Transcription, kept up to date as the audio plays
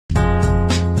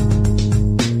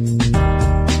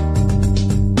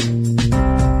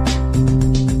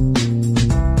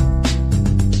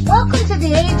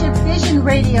Fission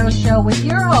radio show with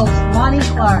your host, Lonnie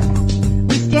Clark.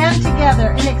 We stand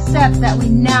together and accept that we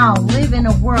now live in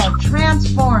a world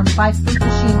transformed by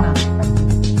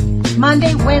Fukushima.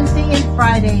 Monday, Wednesday, and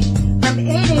Friday from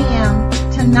 8 a.m.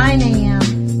 to 9 a.m.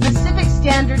 Pacific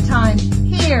Standard Time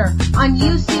here on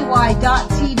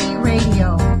UCY.TV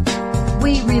radio.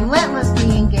 We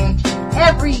relentlessly engage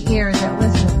every ear that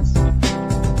listens.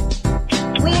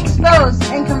 We expose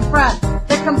and confront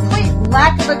the complete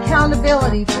lack of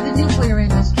accountability for the nuclear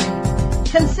industry.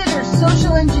 Consider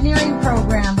social engineering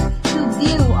programs who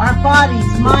view our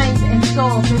bodies, minds, and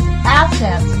souls as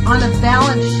assets on a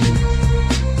balance sheet.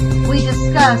 We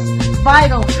discuss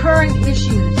vital current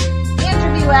issues,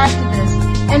 interview activists,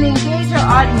 and engage our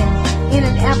audience in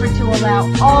an effort to allow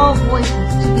all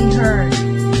voices to be heard.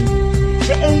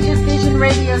 The Age of Fission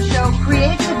radio show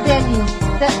creates a venue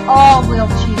that all will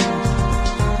choose.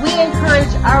 We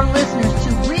encourage our listeners to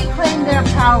reclaim their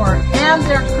power and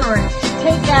their courage to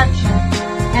take action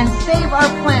and save our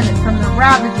planet from the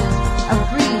ravages of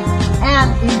greed and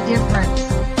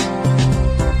indifference.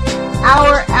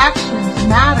 Our actions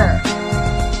matter.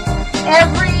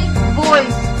 Every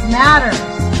voice matters.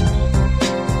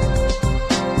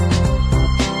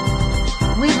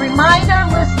 We remind our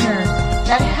listeners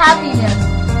that happiness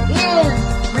is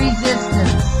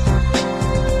resistance.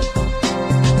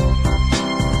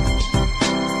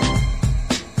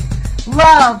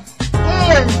 Love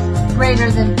is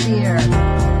greater than fear.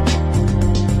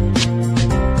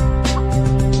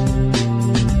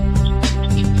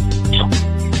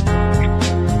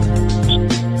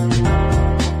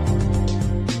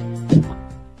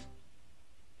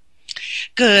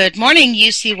 Good morning,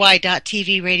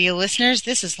 UCY.TV radio listeners.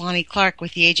 This is Lonnie Clark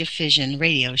with the Age of Fission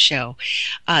radio show.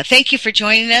 Thank you for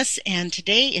joining us, and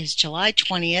today is July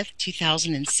 20th,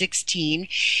 2016,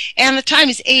 and the time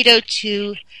is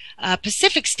 8:02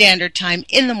 Pacific Standard Time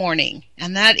in the morning,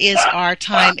 and that is our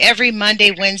time every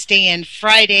Monday, Wednesday, and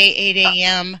Friday, 8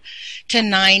 a.m. to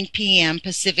 9 p.m.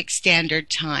 Pacific Standard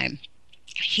Time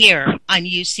here on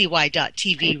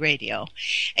UCY.TV radio.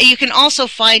 And you can also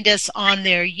find us on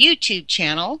their YouTube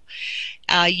channel,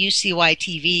 UCY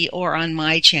TV, or on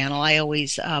my channel. I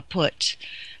always put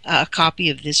a copy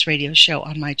of this radio show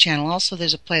on my channel. Also,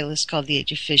 there's a playlist called The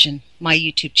Age of Fission. My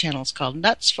YouTube channel is called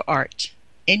Nuts for Art.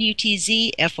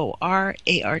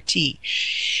 NUTZFORART,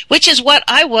 which is what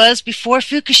I was before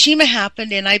Fukushima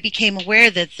happened, and I became aware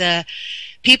that the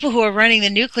people who are running the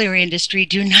nuclear industry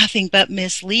do nothing but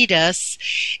mislead us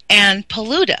and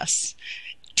pollute us.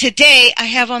 Today, I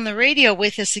have on the radio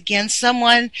with us again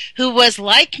someone who was,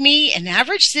 like me, an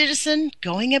average citizen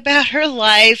going about her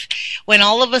life when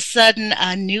all of a sudden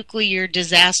a nuclear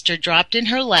disaster dropped in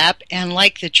her lap, and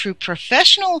like the true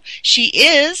professional she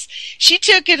is, she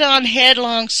took it on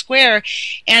headlong square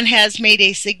and has made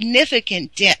a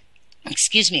significant dent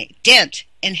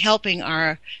in helping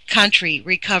our country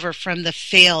recover from the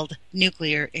failed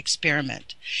nuclear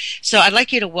experiment. So I'd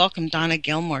like you to welcome Donna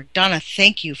Gilmore. Donna,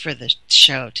 thank you for the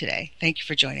show today. Thank you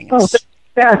for joining us.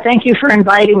 Thank you for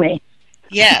inviting me.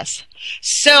 Yes.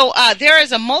 So there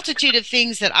is a multitude of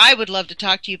things that I would love to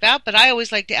talk to you about, but I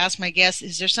always like to ask my guests,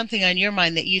 is there something on your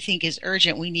mind that you think is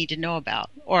urgent we need to know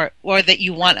about, or that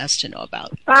you want us to know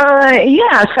about?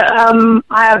 Yes.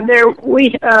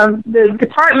 The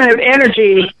Department of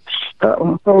Energy.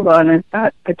 Hold on, I've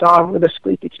got a dog with a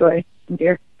squeaky toy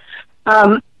here.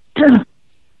 The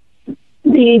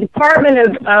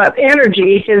Department of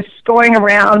Energy is going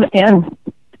around and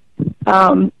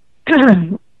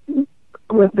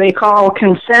what they call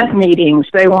consent meetings.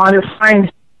 They want to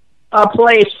find a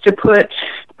place to put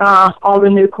all the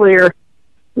nuclear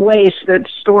waste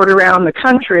that's stored around the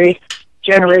country,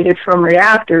 generated from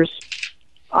reactors,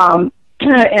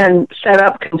 and set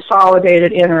up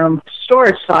consolidated interim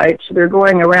storage sites. They're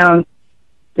going around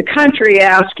the country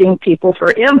asking people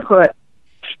for input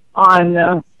on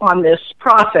this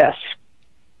process.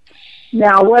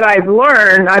 Now, what I've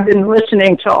learned, I've been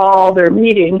listening to all their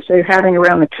meetings they're having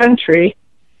around the country.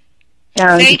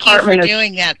 And Thank you for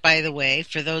doing that, by the way,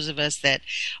 for those of us that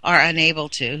are unable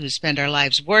to, who spend our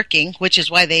lives working, which is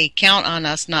why they count on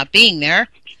us not being there.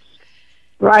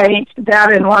 Right,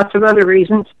 that and lots of other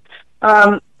reasons.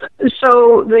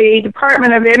 So the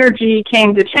Department of Energy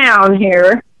came to town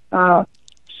here,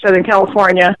 Southern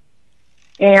California,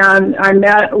 and I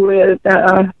met with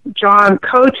John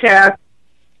Kotek,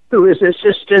 who is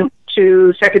assistant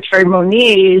to Secretary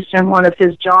Moniz, and one of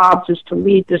his jobs is to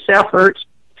lead this effort.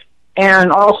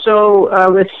 And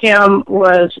also with him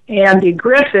was Andy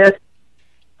Griffith,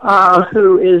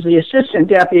 who is the assistant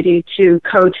deputy to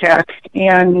Kotek,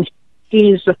 and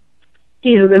he's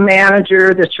the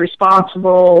manager that's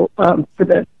responsible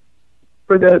for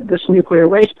for this nuclear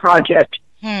waste project.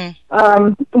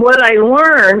 What I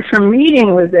learned from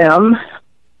meeting with them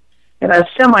at a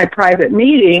semi-private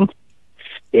meeting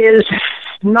is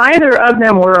neither of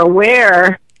them were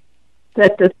aware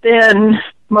that the thin,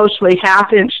 mostly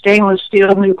half-inch stainless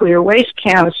steel nuclear waste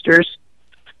canisters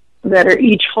that are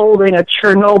each holding a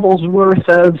Chernobyl's worth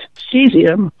of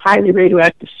cesium, highly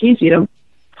radioactive cesium,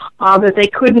 that they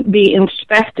couldn't be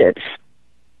inspected.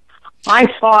 I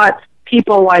thought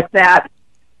people like that,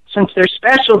 since their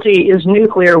specialty is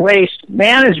nuclear waste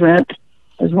management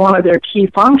as one of their key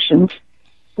functions,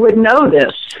 would know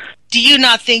this. Do you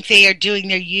not think they are doing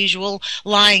their usual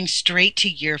lying straight to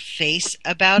your face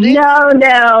about it? No.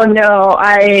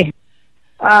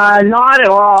 Not at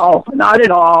all. Not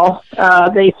at all.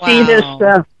 They see this.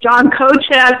 John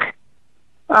Kochek.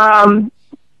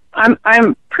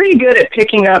 I'm pretty good at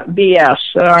picking up BS.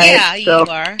 All right. Yeah, so,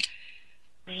 you are.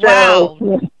 So,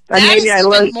 wow. Maybe I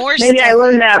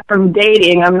learned that from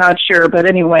dating. I'm not sure, but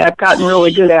anyway, I've gotten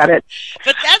really good at it.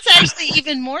 But that's actually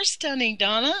even more stunning,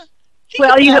 Donna. So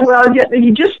anyway,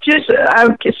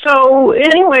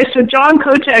 so John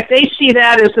Kochek, they see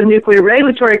that as the Nuclear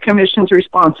Regulatory Commission's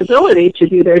responsibility to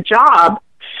do their job,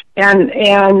 and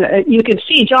you can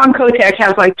see John Kochek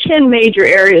has like 10 major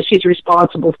areas he's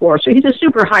responsible for. So he's a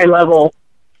super high level,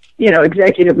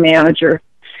 executive manager.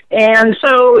 And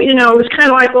so, it was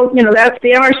kind of like, well, that's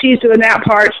the NRC's doing that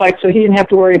part. It's like, so he didn't have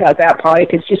to worry about that part. He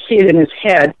could just see it in his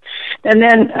head. And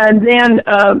then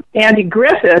Andy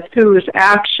Griffith, who is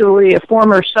actually a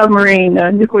former submarine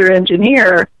nuclear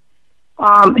engineer,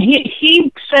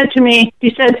 he said to me,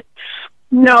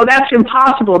 no, that's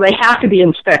impossible. They have to be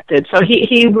inspected. So he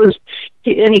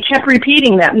kept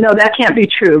repeating that. No, that can't be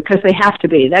true because they have to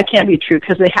be. That can't be true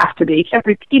because they have to be. He kept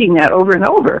repeating that over and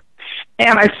over.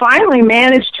 And I finally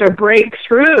managed to break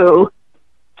through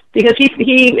because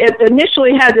he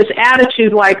initially had this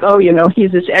attitude like, oh,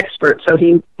 he's this expert, so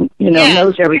he,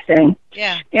 knows everything.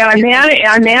 Yeah. And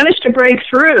I managed to break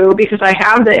through because I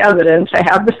have the evidence, I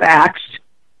have the facts,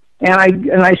 and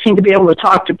I seem to be able to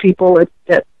talk to people at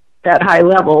high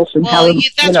levels and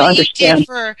understand.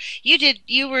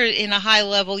 You were in a high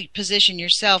level position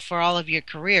yourself for all of your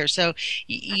career, so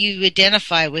you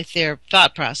identify with their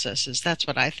thought processes. That's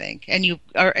what I think, and you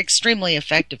are extremely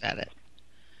effective at it.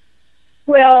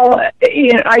 Well,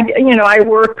 I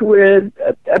worked with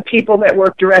people that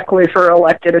worked directly for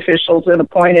elected officials and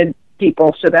appointed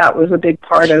people, so that was a big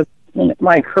part of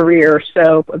my career.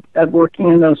 So of working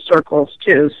in those circles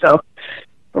too. So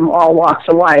from all walks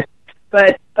of life.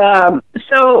 But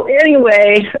so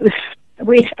anyway,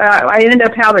 I ended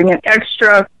up having an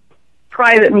extra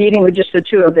private meeting with just the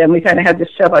two of them. We kind of had this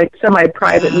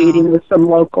semi-private meeting with some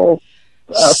local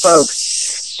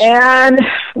folks. And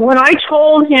when I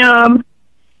told him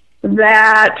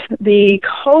that the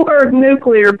Coburg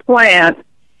nuclear plant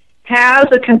has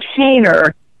a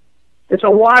container, it's a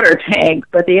water tank,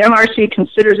 but the NRC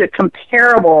considers it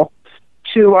comparable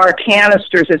to our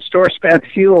canisters that store spent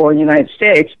fuel in the United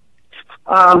States,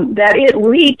 that it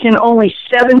leaked in only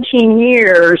 17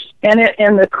 years, and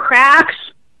the cracks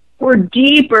were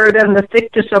deeper than the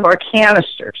thickness of our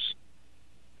canisters.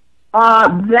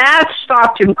 That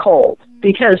stopped him cold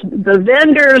because the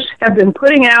vendors have been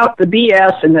putting out the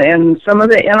BS, and some of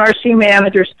the NRC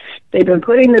managers, they've been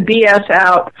putting the BS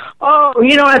out. Oh,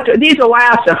 these will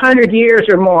last 100 years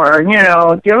or more. You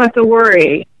don't have to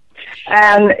worry.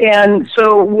 And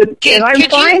so could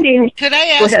I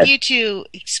ask you to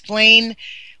explain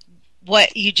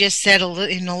what you just said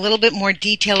in a little bit more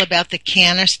detail about the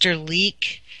canister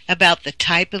leak, about the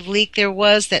type of leak there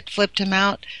was that flipped him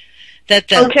out? The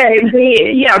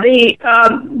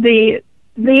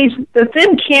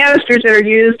thin canisters that are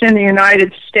used in the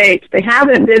United States, they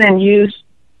haven't been in use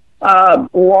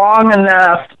long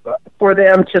enough for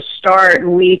them to start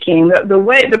leaking.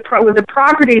 The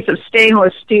properties of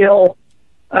stainless steel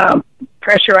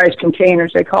pressurized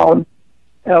containers, they call them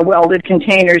welded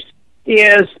containers,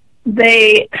 is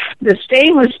the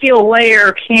stainless steel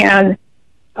layer can,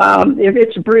 if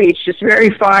it's breached, it's very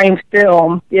fine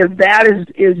film. If that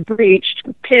is breached,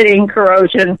 pitting,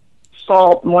 corrosion,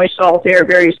 salt, moist salt air,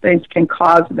 various things can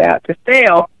cause that to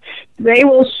fail. They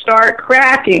will start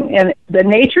cracking, and the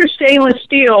nature of stainless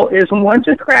steel is once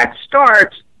a crack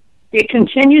starts, it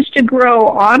continues to grow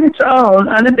on its own,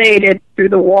 unabated, through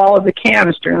the wall of the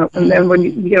canister, and then when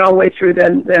you get all the way through,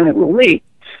 then it will leak.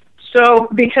 So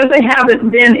because they haven't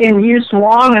been in use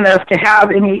long enough to have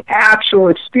any actual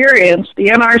experience, the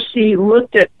NRC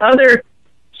looked at other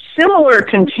similar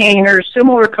containers,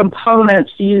 similar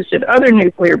components used at other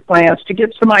nuclear plants to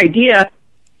get some idea,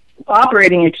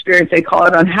 operating experience they call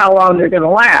it, on how long they're going to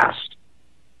last.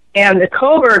 And the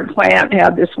Coburg plant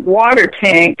had this water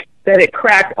tank that it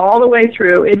cracked all the way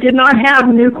through. It did not have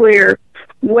nuclear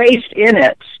waste in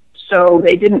it, so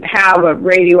they didn't have a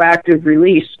radioactive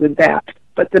release with that.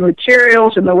 But the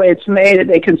materials and the way it's made,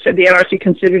 the NRC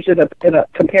considers it a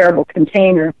comparable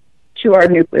container to our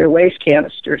nuclear waste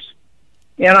canisters.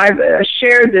 And I've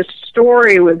shared this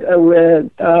story with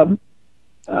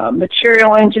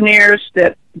material engineers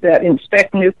that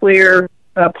inspect nuclear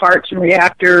parts and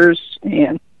reactors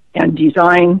and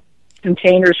design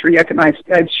containers for recognized.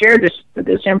 I've shared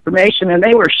this information, and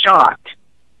they were shocked.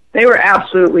 They were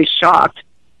absolutely shocked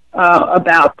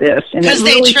about this. Because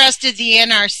they trusted the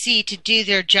NRC to do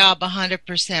their job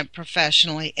 100%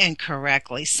 professionally and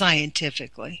correctly,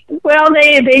 scientifically. Well,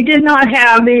 they did not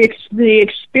have the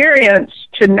experience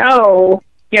to know,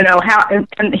 how.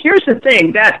 And here's the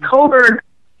thing: that Coburg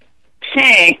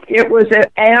tank, it was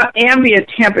at ambient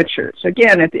temperatures.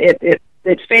 Again,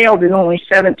 it failed in only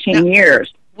 17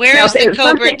 years. Where is the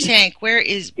Coburg tank?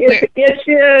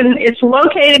 It's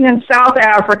located in South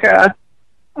Africa.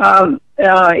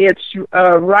 It's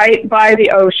right by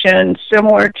the ocean,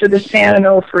 similar to the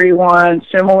SanOnofreSafety one,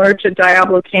 similar to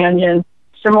Diablo Canyon,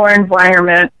 similar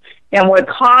environment. And what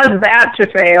caused that to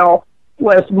fail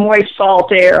was moist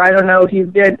salt air. I don't know if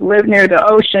you live near the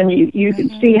ocean, you can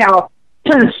see how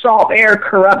salt air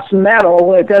corrupts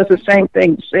metal. It does the same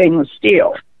thing with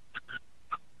steel.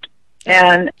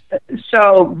 And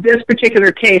so this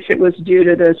particular case, it was due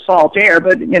to the salt air,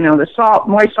 but the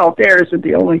moist salt air isn't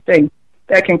the only thing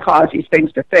that can cause these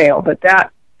things to fail.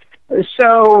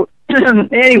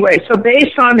 Anyway, so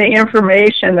based on the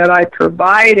information that I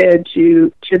provided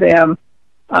to them,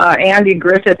 Andy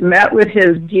Griffith met with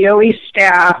his DOE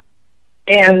staff,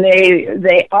 and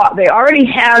they already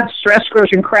had stress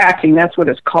corrosion cracking. That's what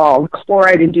it's called.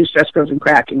 Chloride-induced stress corrosion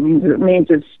cracking. It means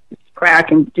it's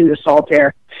cracking due to salt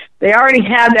air. They already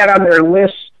had that on their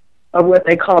list of what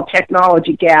they call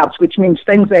technology gaps, which means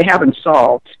things they haven't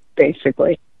solved,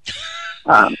 basically.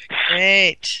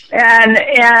 Great.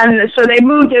 And so they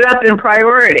moved it up in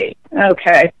priority.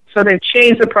 Okay. So they've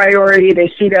changed the priority.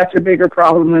 They see that's a bigger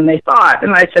problem than they thought.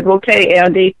 And I said, well, okay,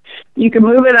 Andy, you can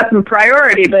move it up in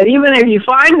priority, but even if you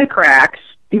find the cracks,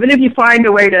 even if you find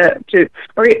a way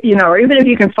or even if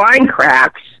you can find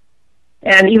cracks,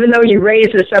 and even though you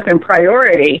raise this up in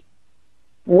priority,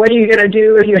 what are you going to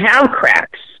do if you have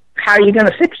cracks? How are you going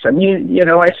to fix them?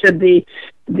 I said the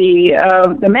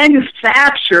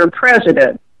manufacturer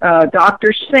president,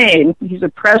 Dr. Singh, he's the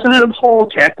president of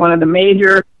Holtec, one of the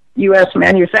major U.S.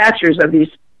 manufacturers of these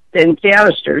thin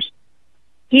canisters.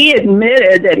 He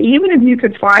admitted that even if you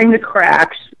could find the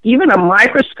cracks, even a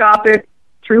microscopic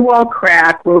through-wall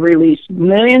crack will release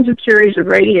millions of curies of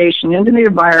radiation into the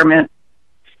environment.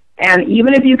 And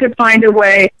even if you could find a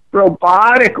way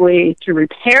robotically to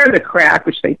repair the crack,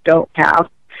 which they don't have,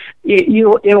 it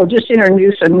will just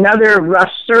introduce another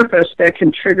rough surface that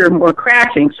can trigger more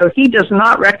cracking. So he does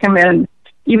not recommend,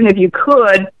 even if you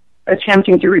could,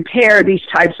 attempting to repair these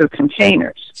types of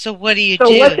containers. So what do you do?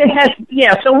 So what the heck,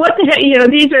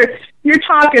 these are, you're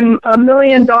talking $1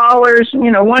 million, $1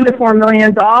 to $4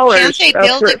 million. Can't they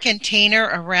build a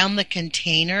container around the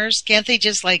containers? Can't they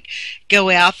just go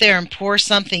out there and pour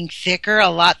something thicker, a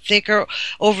lot thicker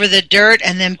over the dirt,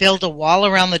 and then build a wall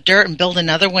around the dirt and build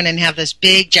another one and have this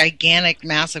big, gigantic,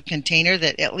 massive container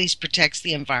that at least protects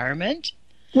the environment?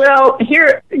 Well,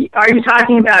 here, are you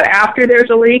talking about after there's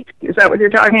a leak? Is that what you're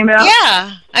talking about?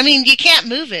 Yeah. I mean, you can't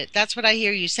move it. That's what I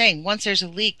hear you saying. Once there's a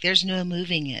leak, there's no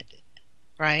moving it,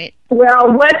 right?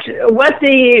 Well, what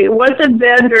the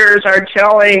vendors are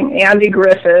telling Andy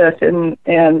Griffith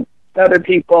and other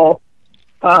people,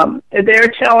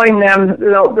 they're telling them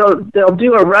they'll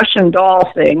do a Russian doll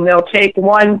thing. They'll take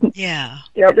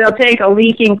they'll take a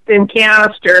leaking thin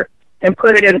canister and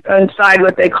put it inside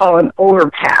what they call an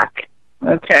overpack.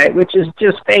 Okay, which is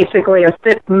just basically a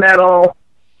thick metal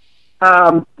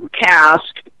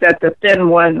cask that the thin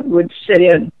one would sit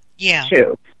in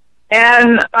to.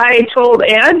 And I told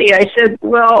Andy, I said,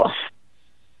 well,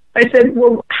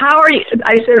 how are you?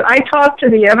 I said, I talked to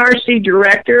the NRC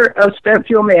director of spent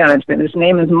fuel management. His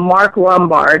name is Mark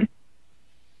Lombard.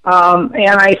 And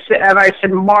I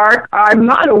said, Mark, I'm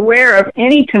not aware of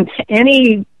any casks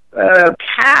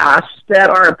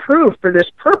that are approved for this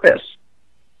purpose.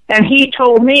 And he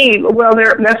told me, well,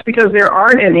 that's because there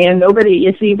aren't any, and nobody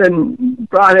has even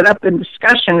brought it up in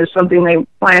discussion as something they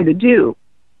plan to do.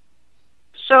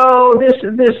 So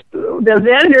the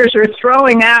vendors are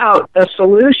throwing out a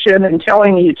solution and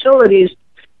telling the utilities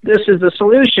this is the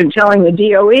solution, telling the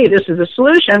DOE this is the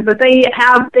solution, but they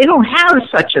don't have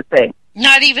such a thing.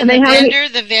 Not even the vendor?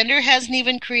 The vendor hasn't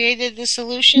even created the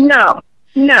solution? No.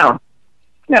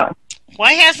 No.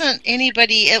 Why hasn't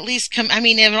anybody at least come? I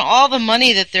mean, even all the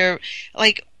money that they're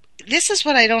like, this is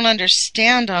what I don't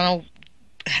understand.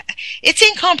 It's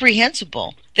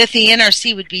incomprehensible that the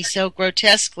NRC would be so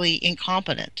grotesquely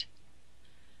incompetent.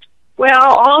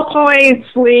 Well, all points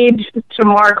lead to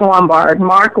Mark Lombard.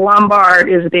 Mark Lombard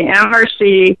is the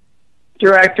NRC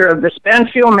director of the Spent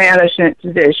Fuel Management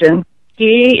Division.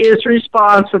 He is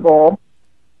responsible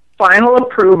final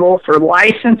approval for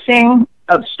licensing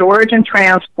of storage and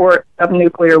transport of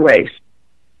nuclear waste.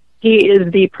 He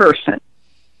is the person.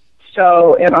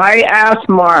 So, and I asked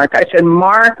Mark, I said,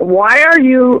 Mark, why are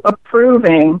you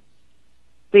approving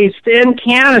these thin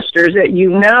canisters that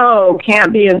you know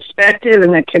can't be inspected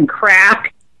and that can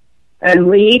crack and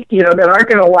leak, that aren't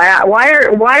going to last? Why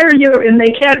are you, and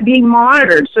they can't be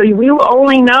monitored. So we will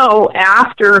only know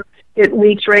after it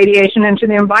leaks radiation into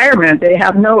the environment. They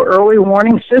have no early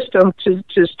warning system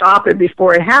to stop it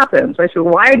before it happens. I said,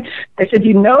 why? I said,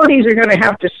 these are going to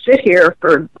have to sit here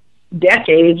for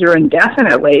decades or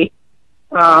indefinitely.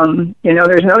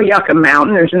 There's no Yucca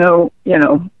Mountain. There's no,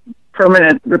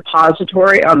 permanent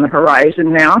repository on the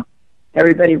horizon now.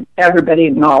 Everybody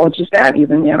acknowledges that,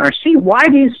 even the NRC. Why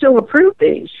do you still approve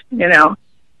these,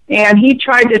 And he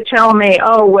tried to tell me,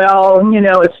 oh, well,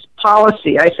 it's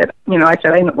policy. I said,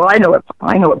 I know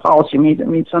what policy means. It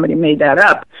means somebody made that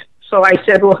up. So I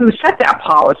said, well, who set that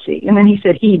policy? And then he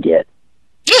said he did.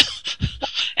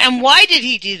 And why did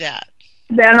he do that?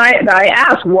 Then I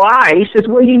asked why. He says,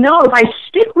 well, if I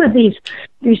stick with these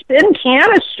thin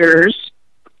canisters,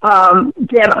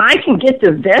 then I can get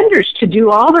the vendors to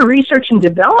do all the research and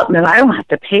development. I don't have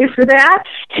to pay for that.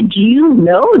 And do you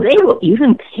know they will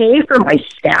even pay for my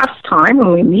staff's time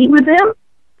when we meet with them?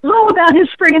 It's all about his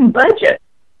friggin' budget.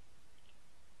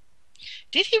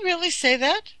 Did he really say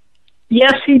that?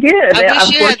 Yes, he did.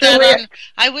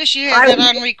 I wish you had that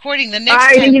on recording the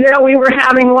next time. We were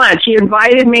having lunch. He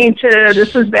invited me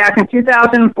this was back in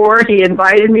 2004, he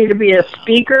invited me to be a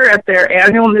speaker at their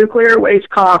annual nuclear waste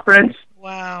conference.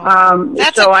 Wow.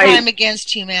 That's a crime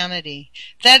against humanity.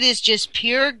 That is just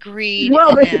pure greed.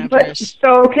 Well, we see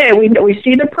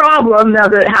the problem. Now,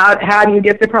 how do you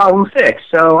get the problem fixed?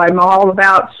 So I'm all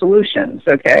about solutions,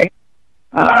 okay?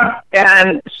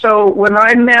 And so when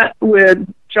I met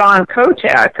with John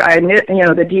Kotek,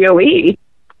 the DOE,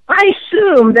 I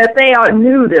assumed that they all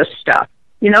knew this stuff.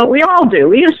 We all do.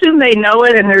 We assume they know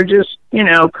it and they're just,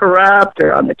 corrupt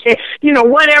or on the table,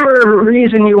 whatever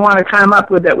reason you want to come up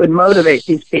with that would motivate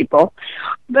these people.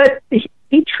 But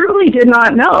he truly did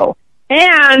not know.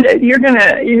 And you're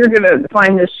gonna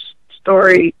find this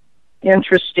story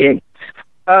interesting.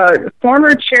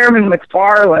 Former Chairman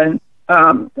McFarland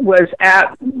was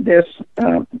at this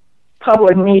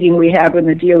public meeting we had when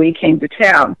the DOE came to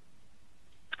town.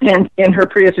 And in her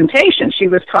presentation, she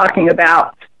was talking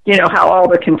about, how all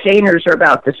the containers are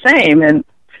about the same. And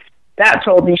that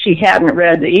told me she hadn't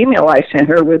read the email I sent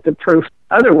her with the proof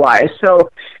otherwise.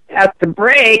 So at the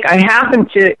break, I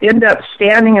happened to end up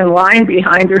standing in line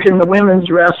behind her in the women's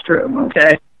restroom,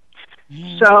 okay?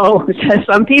 So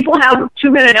some people have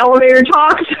 2-minute elevator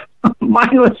talks.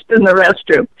 Mine was in the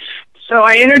restroom. So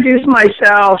I introduced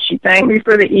myself. She thanked me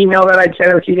for the email that I'd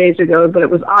sent her a few days ago, but it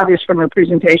was obvious from her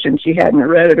presentation she hadn't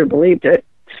read it or believed it.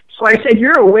 So I said,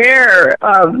 you're aware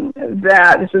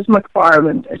that, this is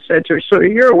McFarland, I said to her, so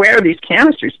you're aware these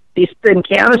thin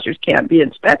canisters can't be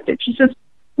inspected. She says,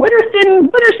 what is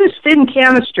this thin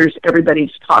canisters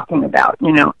everybody's talking about,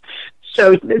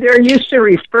 So they're used to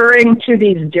referring to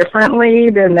these differently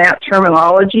than that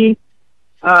terminology.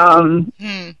 I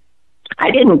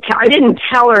didn't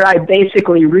tell her. I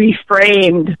basically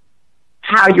reframed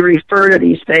how you refer to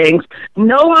these things.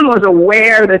 No one was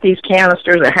aware that these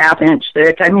canisters are half-inch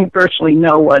thick. I mean, virtually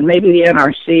no one. Maybe the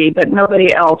NRC, but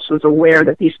nobody else was aware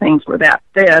that these things were that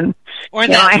thin. Or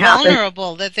that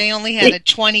vulnerable, that they only had a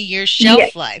 20-year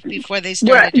shelf life before they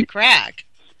started to crack.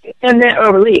 And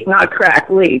then, leak, not crack,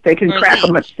 leak. They can crack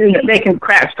them much sooner. They can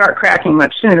start cracking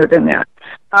much sooner than that.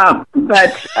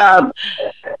 But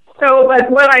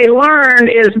what I learned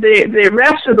is the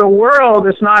rest of the world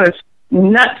is not as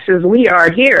nuts as we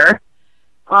are here,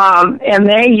 and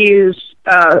they use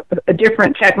a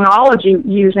different technology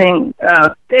using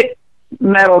thick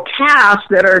metal casts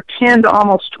that are 10 to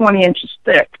almost 20 inches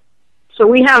thick. So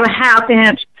we have a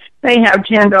half-inch, they have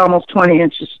 10 to almost 20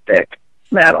 inches thick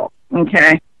metal,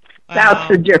 okay? Wow. That's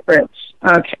the difference.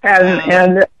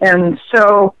 Okay, and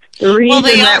so The reason well,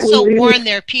 they that also we warn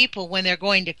their people when they're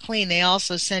going to clean. They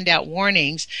also send out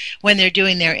warnings when they're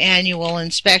doing their annual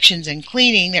inspections and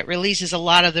cleaning that releases a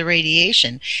lot of the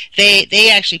radiation. They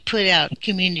actually put out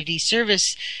community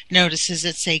service notices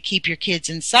that say keep your kids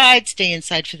inside, stay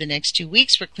inside for the next 2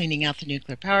 weeks. We're cleaning out the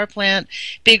nuclear power plant.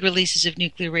 Big releases of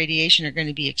nuclear radiation are going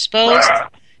to be exposed.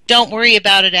 Don't worry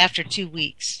about it after 2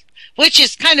 weeks, which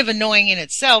is kind of annoying in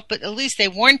itself, but at least they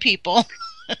warn people.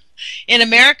 In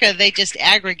America, they just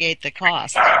aggregate the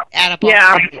cost, add up all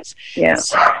the things. Yeah.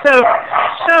 So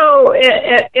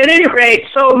at any rate,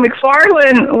 so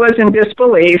McFarland was in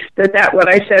disbelief that what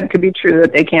I said could be true,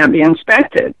 that they can't be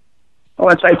inspected.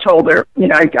 Once I told her,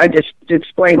 I just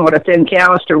explained what a thin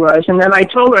canister was, and then I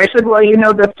told her, I said, well,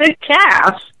 the thick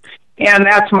cast, and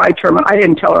that's my term. I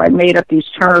didn't tell her I made up these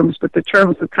terms, but the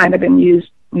terms have kind of been used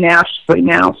nationally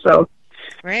now, so.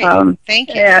 Great.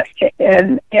 Thank you.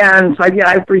 And so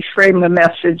I've reframed the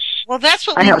message. Well, that's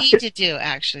what we need to do,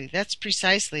 actually. That's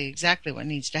precisely exactly what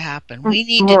needs to happen. We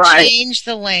need to change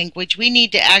the language. We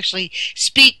need to actually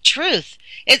speak truth.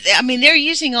 They're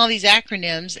using all these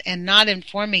acronyms and not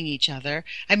informing each other.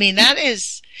 That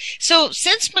is... So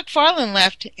since McFarland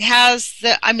left,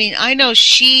 I know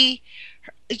she...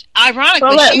 Ironically,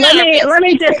 well, let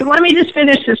me just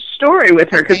finish this story with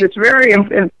her because it's very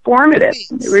informative.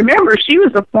 Please. Remember, she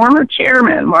was the former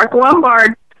chairman. Mark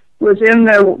Lombard was in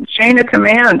the chain of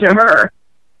command to her,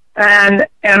 and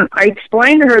I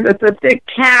explained to her that the thick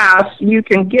casts, you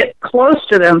can get close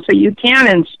to them so you can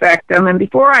inspect them. And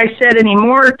before I said any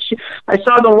more, I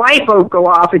saw the light bulb go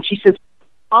off, and she says,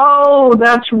 "Oh,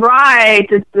 that's right.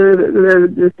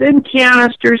 The thin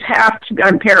canisters have to,"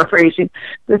 I'm paraphrasing,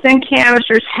 "the thin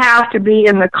canisters have to be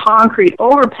in the concrete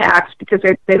overpacks because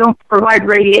they don't provide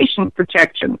radiation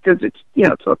protection because it's,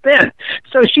 so thin."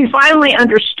 So she finally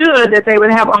understood that they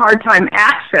would have a hard time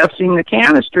accessing the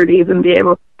canister to even be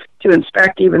able to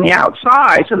inspect even the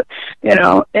outside. So,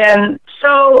 and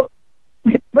so,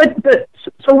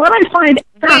 so what I find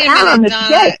out on this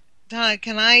day. Donna,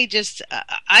 can I just,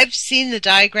 I've seen the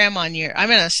diagram on your,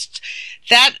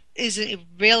 that is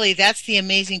really, that's the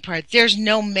amazing part. There's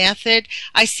no method.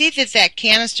 I see that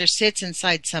canister sits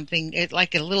inside something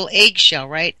like a little eggshell,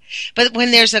 right? But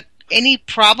when there's any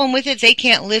problem with it, they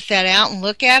can't lift that out and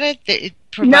look at it?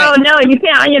 No, you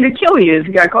can't. It'll kill you if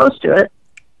you got close to it.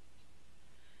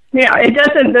 Yeah, it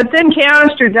doesn't, the thin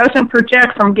canister doesn't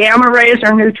protect from gamma rays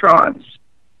or neutrons.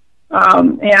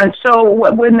 And so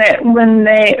the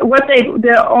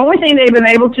only thing they've been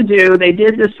able to do, they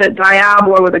did this at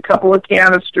Diablo with a couple of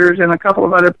canisters and a couple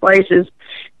of other places,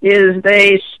 is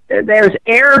there's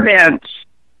air vents.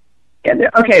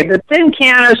 Okay, the thin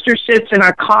canister sits in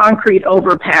a concrete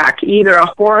overpack, either a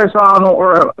horizontal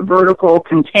or a vertical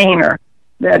container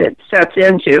that it sets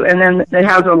into, and then it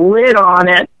has a lid on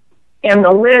it, and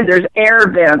the lid, there's air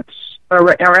vents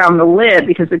around the lid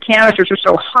because the canisters are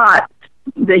so hot,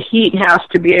 the heat has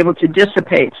to be able to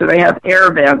dissipate, so they have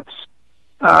air vents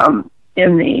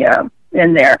in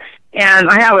there. And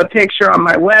I have a picture on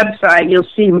my website. You'll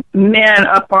see men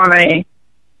up on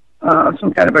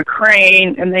some kind of a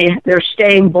crane, and they're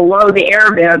staying below the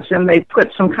air vents, and they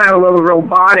put some kind of little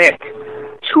robotic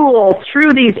tool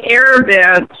through these air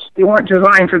vents. They weren't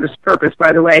designed for this purpose,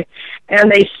 by the way,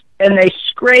 and they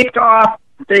scraped off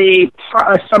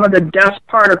some of the dust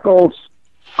particles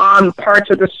on parts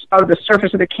of the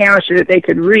surface of the canister that they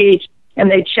could reach, and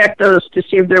they checked those to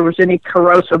see if there was any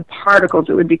corrosive particles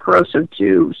that would be corrosive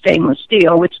to stainless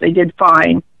steel, which they did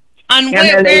find.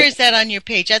 Where is that on your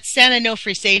page? That's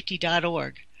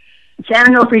SanOnofreSafety.org.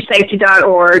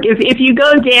 SanOnofreSafety.org. If you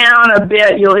go down a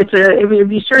bit, if you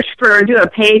do a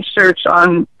page search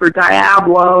for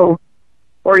Diablo,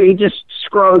 or you just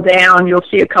scroll down, you'll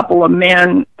see a couple of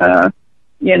men,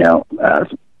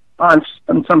 on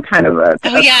some kind of a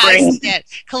crane. I see that.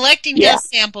 Collecting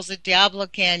dust samples at Diablo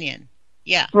Canyon.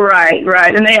 Yeah. Right.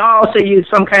 And they also use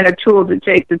some kind of tool to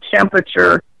take the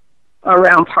temperature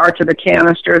around parts of the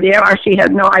canister. The NRC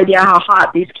had no idea how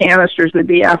hot these canisters would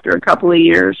be after a couple of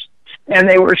years, and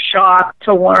they were shocked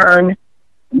to learn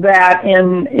that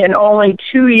in only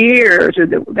 2 years,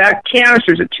 that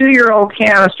canister is a 2-year-old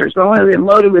canister. It's only been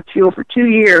loaded with fuel for 2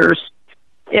 years.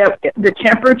 The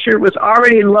temperature was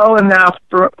already low enough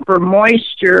for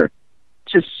moisture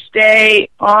to stay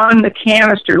on the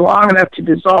canister long enough to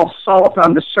dissolve salt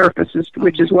on the surfaces,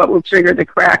 which is what will trigger the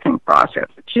cracking process.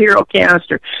 The 2-year-old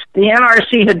canister. The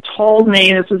NRC had told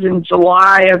me, this was in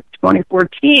July of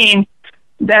 2014,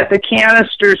 that the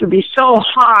canisters would be so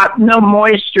hot, no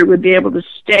moisture would be able to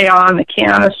stay on the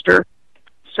canister.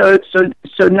 so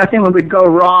nothing would go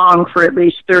wrong for at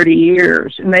least 30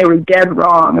 years, and they were dead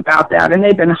wrong about that. And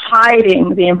they've been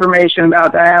hiding the information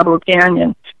about Diablo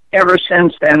Canyon ever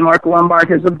since then. Mark Lombard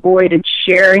has avoided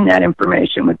sharing that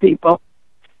information with people,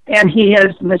 and he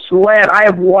has misled. I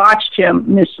have watched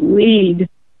him mislead.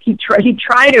 He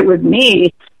tried it with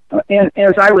me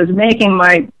as I was making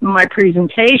my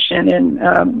presentation in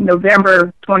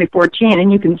November 2014,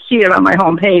 and you can see it on my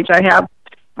homepage. I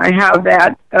have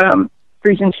that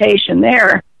presentation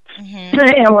there. Mm-hmm.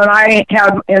 And when I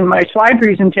had in my slide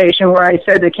presentation where I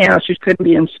said the canisters couldn't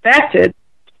be inspected,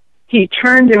 he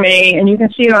turned to me, and you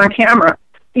can see it on camera.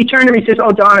 He turned to me and says,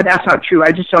 "Oh, Donna, that's not true.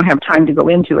 I just don't have time to go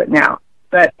into it now."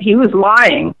 But he was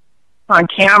lying on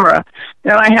camera.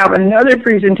 Then I have another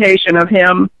presentation of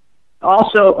him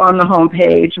also on the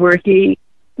homepage where he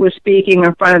was speaking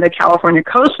in front of the California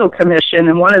Coastal Commission,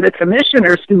 and one of the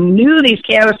commissioners who knew these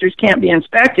canisters can't be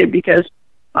inspected because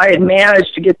I had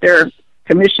managed to get their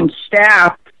commission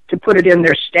staff to put it in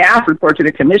their staff report to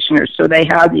the commissioners so they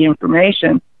had the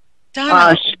information.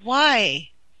 Donna, why?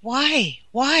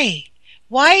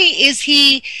 Why is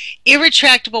he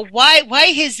irretractable? Why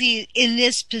is he in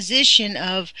this position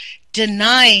of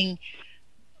denying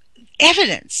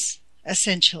evidence,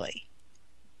 essentially?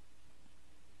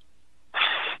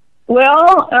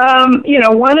 Well,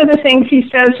 one of the things he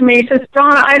says to me, he says,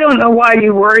 "Donna, I don't know why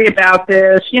you worry about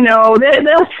this.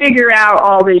 They'll figure out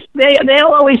all these. They'll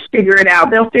always figure it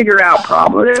out. They'll figure out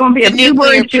problems. There won't be a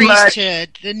nuclear too much."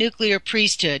 The nuclear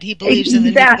priesthood. He believes in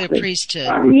the nuclear priesthood.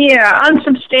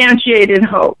 Unsubstantiated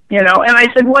hope. And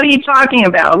I said, "What are you talking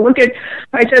about? Look at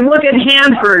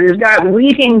Hanford has got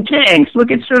leaking tanks. Look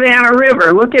at Savannah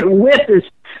River. Look at WIP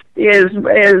is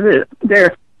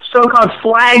their so-called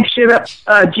flagship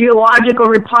geological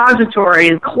repository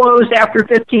is closed after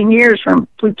 15 years from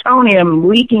plutonium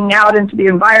leaking out into the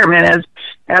environment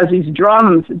as these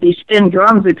thin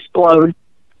drums explode."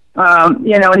 And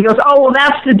he goes, "Oh, well,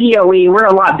 that's the DOE. We're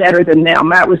a lot better than them."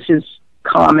 That was his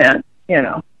comment,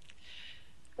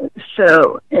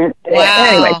 So wow.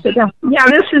 Anyway, this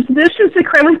is the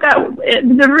credit that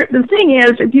the thing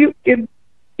is,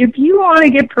 if you want to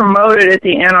get promoted at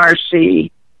the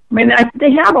NRC. I mean,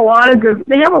 they have a lot of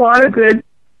good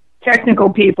technical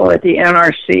people at the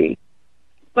NRC,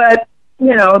 but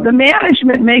the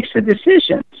management makes the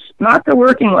decisions, not the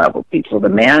working level people. The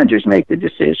managers make the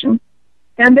decision,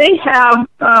 and they have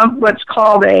what's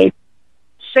called a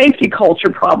safety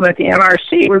culture problem at the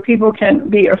NRC, where people can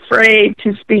be afraid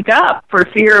to speak up for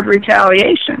fear of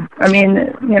retaliation. I mean,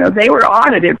 they were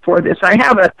audited for this. I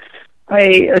have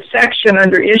a section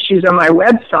under issues on my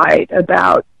website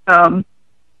about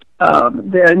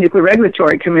the Nuclear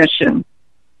Regulatory Commission.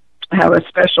 I have a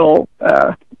special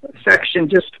section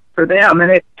just for them, and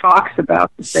it talks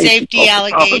about the safety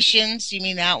allegations. Problems. You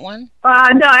mean that one?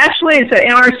 No, actually, it's an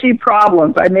NRC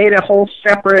problems. I made a whole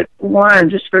separate one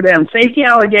just for them. Safety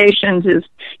allegations is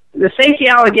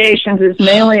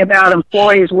mainly about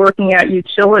employees working at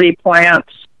utility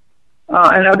plants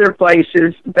and other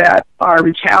places that are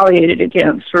retaliated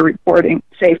against for reporting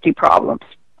safety problems.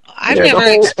 I've never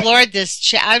explored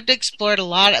this. I've explored a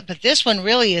lot, but this one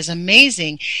really is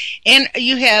amazing. And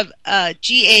you have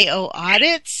GAO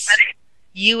audits,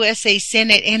 USA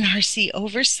Senate NRC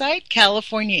oversight,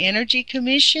 California Energy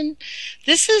Commission.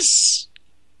 This is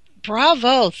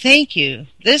bravo. Thank you.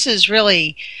 This is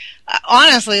really,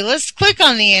 honestly, let's click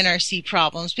on the NRC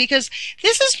problems, because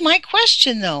this is my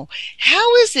question, though.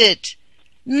 How is it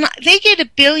they get $1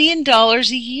 billion a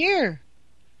year?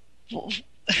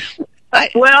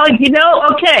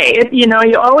 Okay,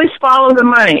 you always follow the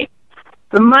money.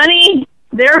 The money,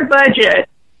 their budget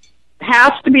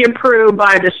has to be approved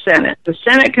by the Senate. The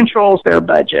Senate controls their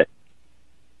budget.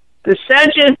 The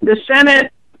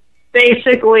Senate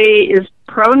basically is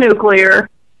pro-nuclear,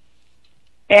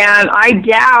 and I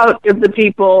doubt if the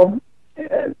people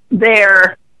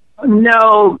there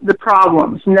know the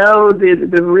problems, know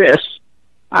the risks.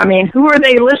 I mean, who are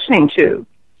they listening to?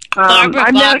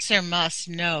 Barbara Boxer must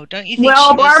know, don't you think?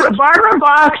 Well, Barbara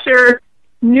Boxer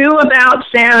knew about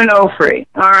SanOnofre.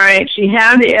 All right, she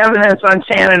had the evidence on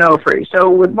SanOnofre. So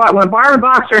when Barbara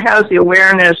Boxer has the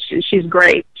awareness, she's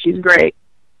great. She's great.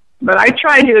 But I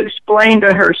tried to explain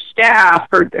to her staff,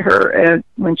 her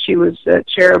when she was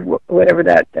chair of whatever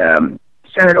that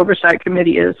Senate Oversight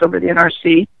Committee is over the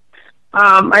NRC.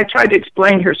 I tried to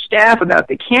explain to her staff about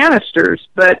the canisters,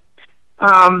 but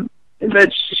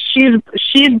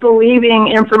she's believing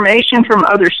information from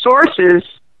other sources,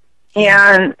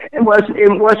 and it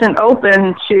wasn't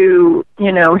open to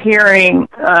hearing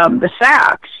the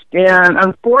facts. And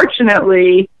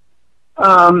unfortunately,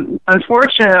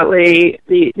 Unfortunately,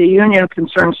 the Union of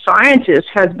Concerned Scientists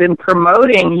has been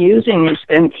promoting using these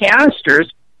thin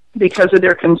canisters because of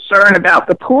their concern about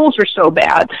the pools are so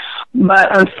bad.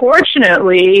 But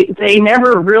unfortunately, they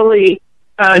never really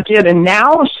did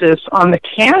analysis on the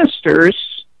canisters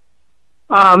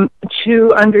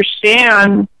to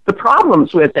understand the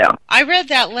problems with them. I read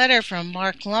that letter from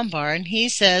Mark Lombard, and he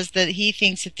says that he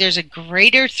thinks that there's a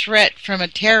greater threat from a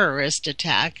terrorist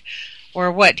attack,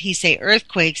 or what he say,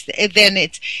 earthquakes, then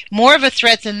it's more of a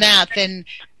threat than that,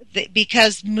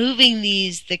 because moving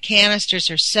the canisters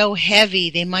are so heavy,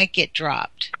 they might get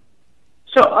dropped.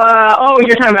 So,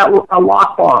 you're talking about a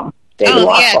lock bomb.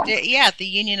 Yeah, the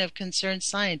Union of Concerned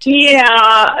Scientists.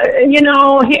 Yeah,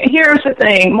 here's the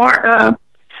thing.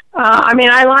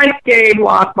 I like Dave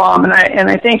Lockbaum, and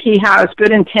I think he has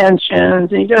good intentions,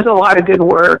 and he does a lot of good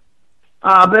work.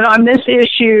 But on this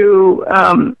issue,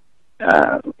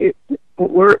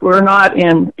 we're not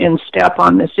in step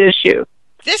on this issue.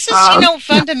 This is,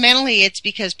 fundamentally, it's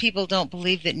because people don't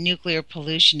believe that nuclear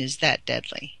pollution is that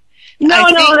deadly.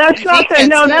 That's not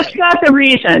the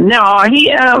reason. No,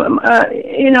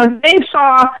 Dave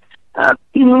saw.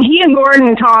 He and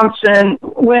Gordon Thompson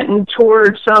went and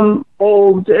toured some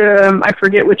old, I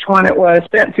forget which one it was,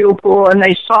 spent fuel pool, and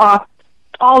they saw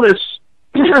all this.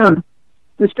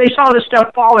 They saw this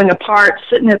stuff falling apart,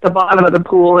 sitting at the bottom of the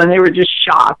pool, and they were just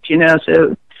shocked.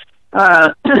 So,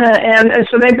 and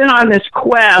so they've been on this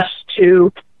quest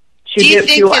to get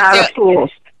fuel out of pools.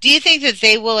 Do you think that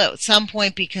they will at some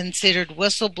point be considered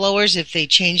whistleblowers if they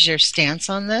change their stance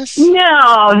on this?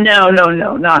 No, not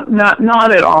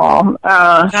at all.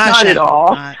 Not at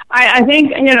all. I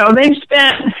think, they've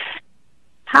spent,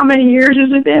 how many years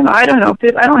has it been? I don't know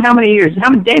how many years,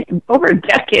 over a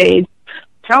decade,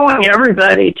 telling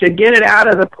everybody to get it out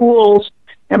of the pools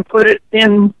and put it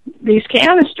in these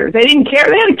canisters. They didn't care.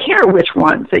 They didn't care which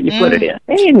ones that you put it in.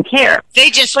 They didn't care. They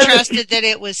just trusted that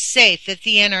it was safe, that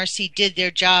the NRC did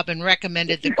their job and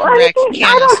recommended the correct canister.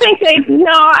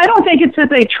 I don't think it's that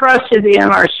they trusted the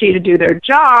NRC to do their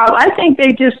job. I think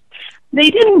I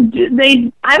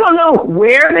don't know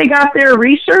where they got their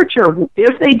research or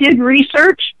if they did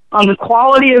research on the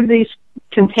quality of these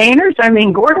containers.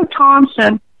 Gordon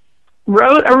Thompson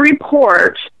wrote a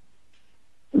report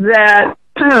that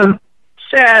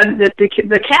said that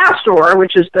the Castor,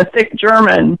 which is the thick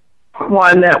German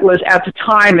one that was at the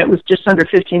time, it was just under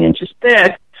 15 inches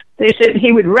thick, they said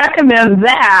he would recommend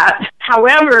that.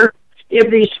 However,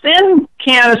 if these thin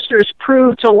canisters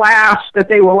prove to last, that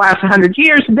they will last 100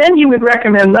 years, then he would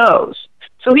recommend those.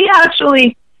 So he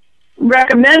actually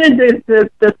recommended the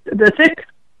thick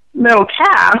metal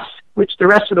cast, which the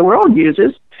rest of the world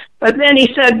uses, but then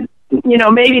he said,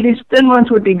 maybe these thin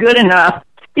ones would be good enough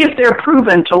if they're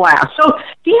proven to last. So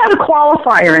he had a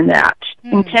qualifier in that,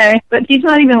 okay? But he's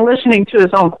not even listening to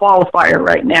his own qualifier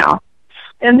right now.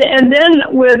 And then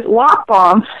with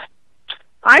Lockbaum,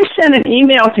 I sent an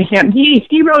email to him.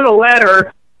 He wrote a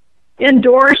letter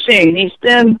endorsing these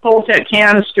thin Voltec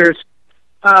canisters,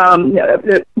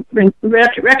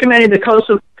 recommending the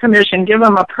Coastal Commission give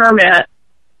them a permit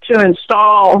to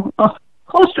install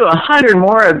close to 100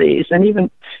 more of these,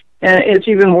 and it's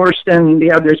even worse than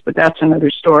the others, but that's another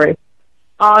story.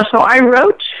 So I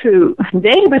wrote to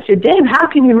Dave. I said, Dave, how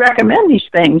can you recommend these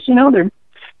things? They're,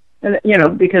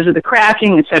 because of the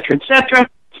cracking, et cetera, et cetera.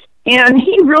 And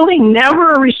he really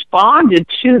never responded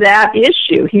to that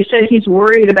issue. He said he's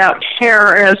worried about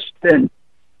terrorists and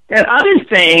other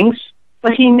things,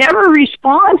 but he never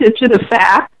responded to the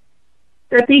fact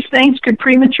that these things could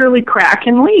prematurely crack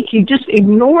and leak. He just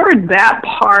ignored that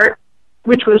part,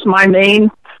 which was my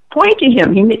main point to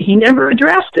him. He never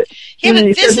addressed it. Yeah,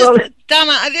 but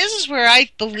Donna, this is where I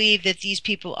believe that these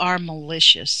people are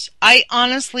malicious. I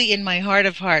honestly, in my heart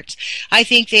of hearts, I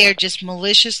think they are just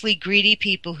maliciously greedy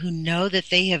people who know that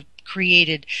they have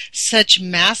created such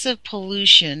massive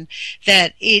pollution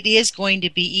that it is going to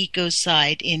be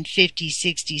ecocide in 50,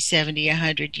 60, 70,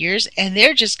 100 years, and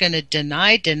they're just going to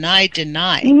deny. Yeah,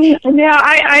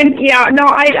 I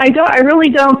really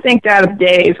don't think that of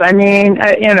Dave.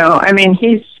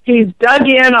 He's dug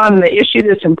in on the issue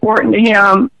that's important to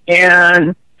him,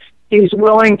 and he's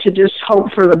willing to just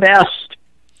hope for the best.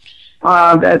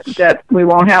 That we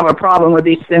won't have a problem with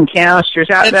these thin canisters.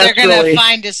 That they're going to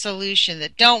find a solution.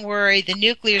 That don't worry, the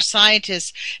nuclear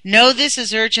scientists know this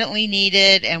is urgently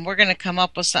needed, and we're going to come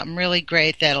up with something really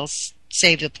great that'll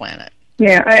save the planet.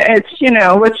 Yeah, it's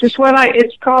which is what I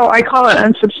call it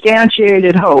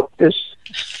unsubstantiated hope. This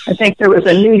I think there was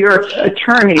a New York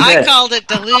attorney I called it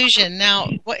delusion. Now,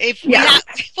 if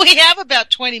we have about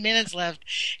 20 minutes left,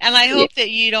 and I hope that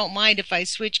you don't mind if I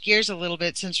switch gears a little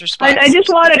bit since response. I just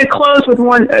wanted to close with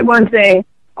one thing.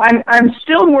 I'm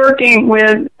still working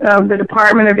with the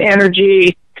Department of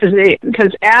Energy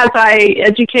because as I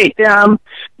educate them,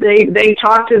 they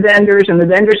talk to vendors, and the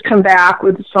vendors come back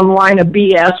with some line of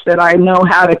BS that I know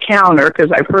how to counter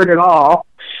because I've heard it all.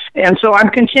 And so I'm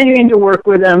continuing to work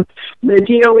with him. The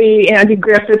DOE, Andy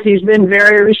Griffith, he's been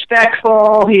very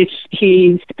respectful. He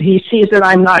sees that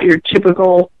I'm not your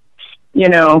typical,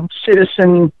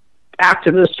 citizen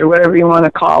activist or whatever you want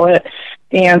to call it.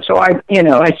 And so I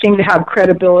seem to have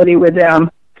credibility with them.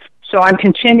 So I'm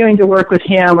continuing to work with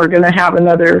him. We're going to have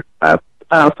another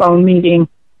phone meeting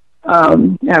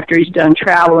after he's done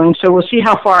traveling. So we'll see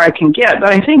how far I can get.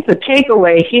 But I think the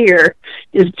takeaway here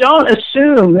is don't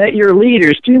assume that your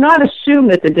leaders, do not assume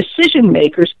that the decision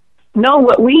makers know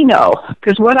what we know,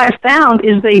 because what I found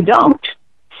is they don't.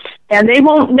 And they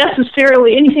won't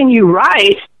necessarily, anything you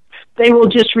write, they will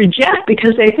just reject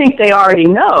because they think they already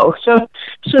know. So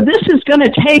this is going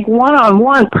to take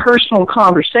one-on-one personal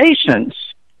conversations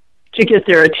to get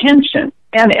their attention.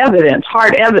 And evidence,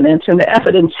 hard evidence, and the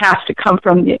evidence has to come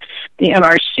from the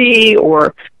NRC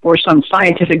or some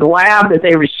scientific lab that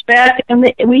they respect. And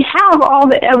we have all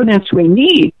the evidence we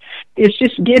need. It's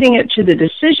just getting it to the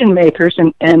decision makers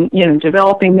and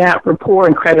developing that rapport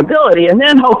and credibility. And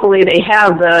then hopefully they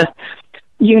have the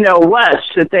what's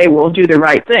that they will do the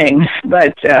right thing.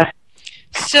 But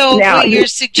so what you're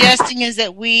suggesting is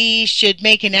that we should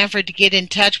make an effort to get in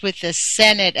touch with the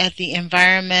Senate at the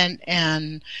Environment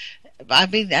and I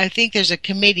think there's a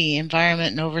committee,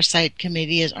 Environment and Oversight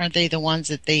Committee. Aren't they the ones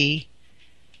that they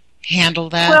handle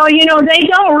that? Well, they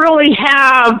don't really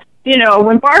have,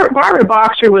 when Barbara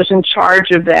Boxer was in charge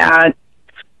of that,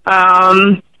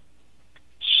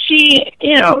 she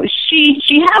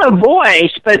had a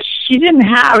voice, but she didn't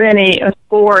have any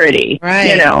authority,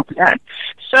 right.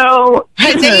 So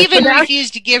they even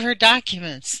refused to give her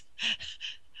documents.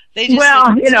 And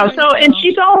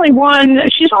she's only one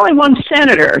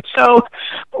senator. So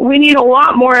we need a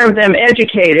lot more of them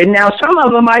educated. Now, some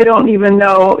of them I don't even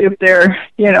know if they're,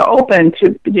 open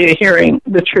to hearing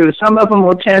the truth. Some of them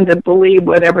will tend to believe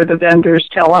whatever the vendors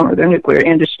tell them or the nuclear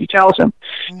industry tells them.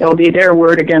 Mm-hmm. It'll be their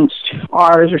word against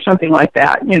ours or something like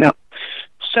that,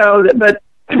 So, but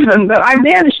I've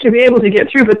managed to be able to get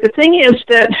through. But the thing is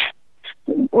that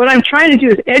what I'm trying to do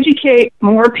is educate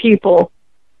more people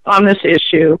on this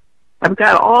issue. I've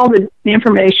got all the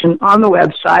information on the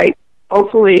website,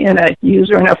 hopefully in a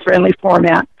user and a friendly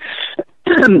format.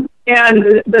 And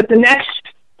the next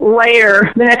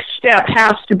layer, the next step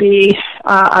has to be,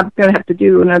 I'm going to have to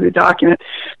do another document.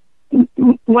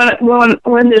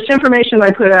 When this information I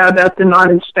put out about the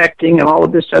non-inspecting and all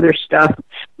of this other stuff,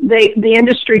 the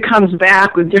industry comes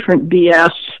back with different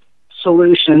BS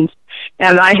solutions,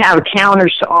 and I have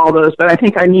counters to all those, but I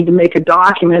think I need to make a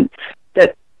document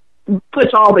that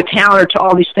puts all the counter to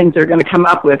all these things they're going to come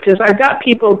up with, because I've got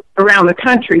people around the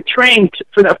country trained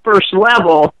for the first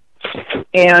level,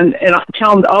 and I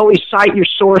tell them to always cite your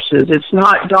sources. It's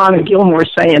not Donna Gilmore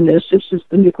saying this. This is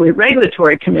the Nuclear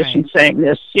Regulatory Commission saying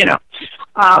this,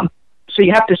 So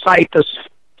you have to cite those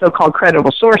so-called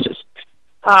credible sources.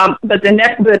 But then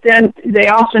they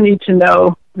also need to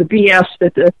know the BS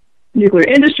that the nuclear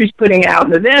industry is putting out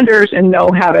and the vendors, and know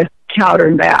how to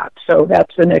counter that. So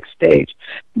that's the next stage.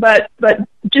 But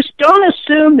just don't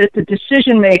assume that the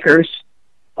decision makers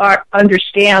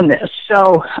understand this.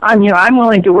 So I'm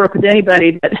willing to work with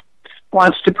anybody that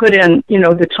wants to put in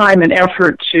the time and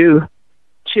effort to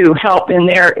help in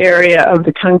their area of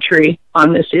the country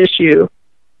on this issue,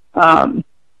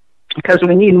 because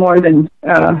we need more than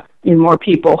more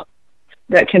people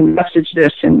that can message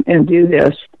this and do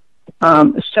this.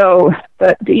 Don't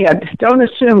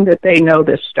assume that they know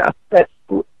this stuff. But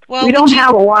we don't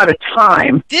have a lot of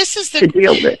time to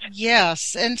deal with.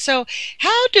 Yes, and so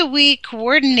how do we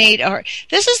coordinate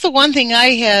this is the one thing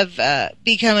I have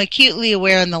become acutely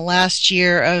aware in the last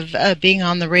year of being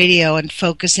on the radio and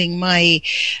focusing my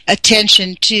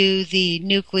attention to the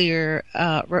nuclear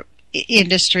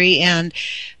industry and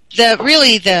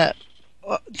the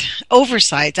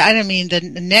oversights. I don't mean the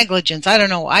negligence. I don't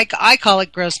know. I call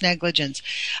it gross negligence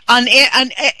on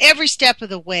every step of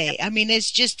the way. I mean,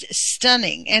 it's just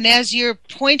stunning. And as you're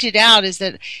pointed out, is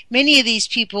that many of these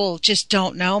people just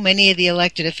don't know, many of the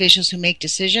elected officials who make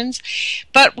decisions.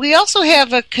 But we also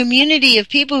have a community of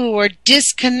people who are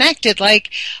disconnected. Like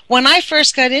when I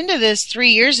first got into this 3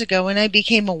 years ago, when I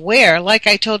became aware, like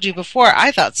I told you before,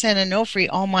 I thought San Onofre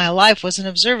all my life was an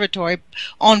observatory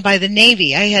owned by the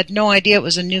Navy. I had no idea it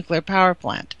was a nuclear power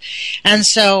plant. And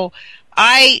so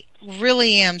I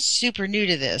really am super new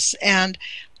to this, and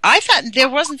I thought there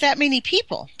wasn't that many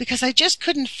people because I just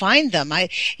couldn't find them. I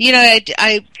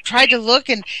tried to look,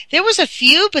 and there was a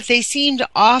few, but they seemed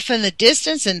off in the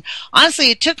distance. And honestly,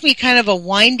 it took me kind of a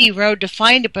windy road to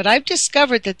find it. But I've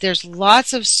discovered that there's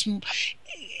lots of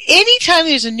anytime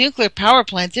there's a nuclear power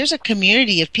plant, there's a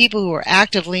community of people who are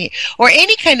actively, or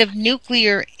any kind of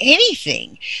nuclear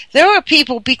anything. There are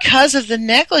people, because of the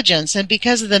negligence and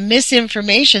because of the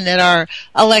misinformation that our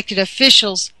elected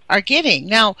officials are getting.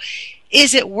 Now,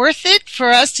 is it worth it for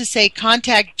us to say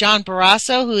contact John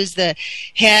Barrasso, who is the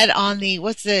head on the,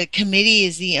 what's the committee,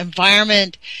 is the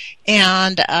Environment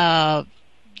and,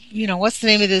 what's the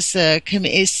name of this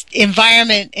is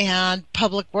Environment and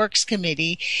Public Works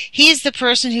Committee. He's the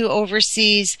person who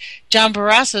oversees, John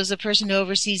Barrasso is the person who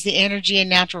oversees the Energy and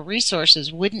Natural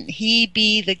Resources. Wouldn't he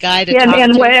be the guy to talk to?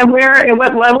 And where, at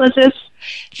what level is this?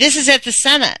 This is at the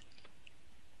Senate.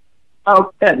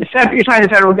 Oh, you're talking the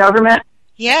federal government?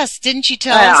 Yes, didn't you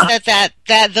tell us that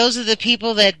those are the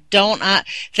people that don't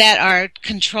that are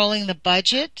controlling the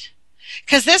budget?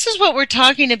 Because this is what we're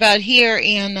talking about here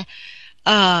in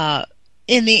St.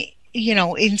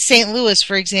 Louis,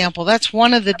 for example. That's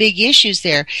one of the big issues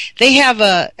there. They have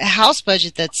a House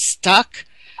budget that's stuck.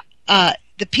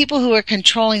 The people who are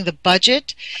controlling the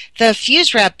budget, the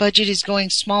fuse wrap budget is going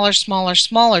smaller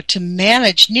to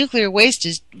manage. Nuclear waste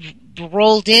is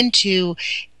rolled into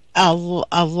a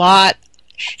lot.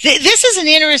 This is an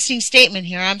interesting statement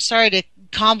here. I'm sorry to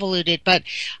convolute it, but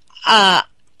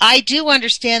I do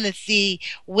understand that the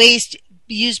waste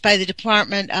used by the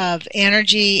Department of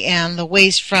Energy and the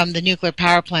waste from the nuclear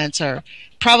power plants are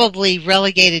probably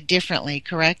relegated differently,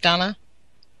 correct, Donna?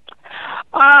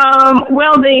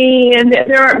 Well,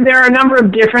 there are a number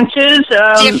of differences.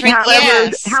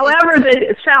 However,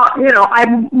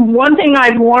 one thing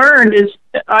I've learned is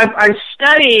I've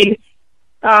studied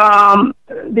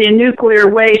the nuclear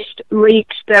waste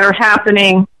leaks that are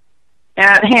happening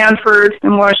at Hanford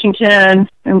in Washington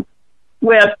and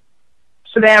with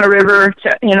Savannah River.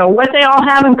 What they all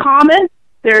have in common,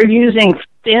 they're using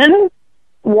thin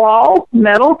wall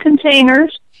metal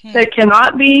containers that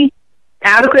cannot be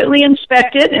adequately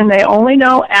inspected, and they only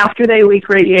know after they leak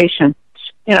radiation.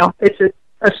 It's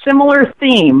a similar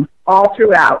theme all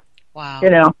throughout.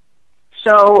 Wow.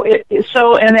 So getting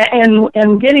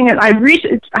it. I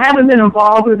haven't been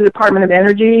involved with the Department of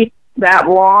Energy that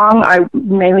long. I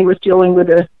mainly was dealing with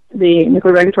the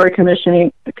Nuclear Regulatory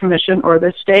Commission or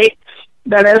the state.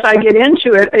 But as I get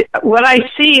into it, what I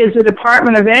see is the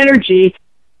Department of Energy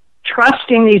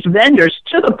trusting these vendors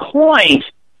to the point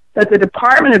that the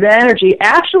Department of Energy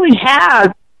actually has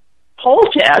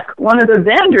Holtec, one of the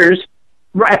vendors,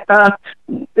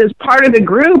 is part of the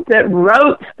group that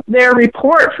wrote their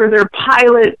report for their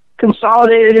pilot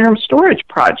consolidated interim storage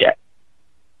project.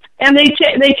 And they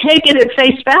take it at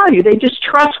face value. They just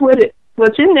trust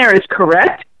what's in there is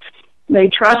correct. They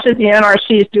trust that the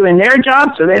NRC is doing their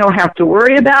job, so they don't have to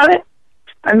worry about it.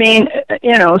 I mean,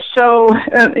 so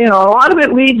a lot of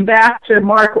it leads back to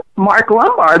Mark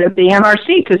Lombard at the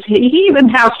NRC, because he even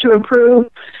has to approve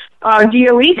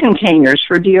DOE containers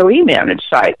for DOE managed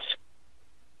sites.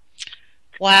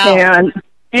 Wow. And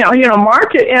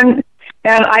Mark, and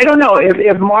I don't know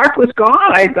if Mark was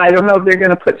gone. I don't know if they're going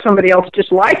to put somebody else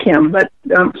just like him. But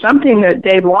something that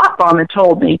Dave Lockbaum had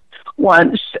told me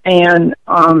once, and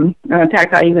in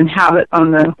fact I even have it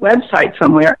on the website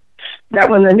somewhere, that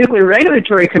when the Nuclear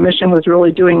Regulatory Commission was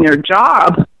really doing their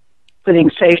job, putting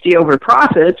safety over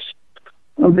profits,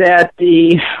 that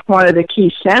one of the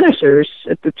key senators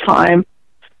at the time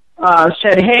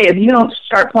said, hey, if you don't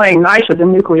start playing nice with the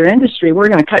nuclear industry, we're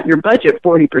going to cut your budget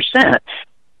 40%.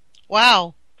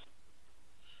 Wow.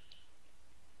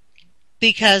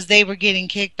 Because they were getting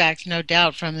kickbacks, no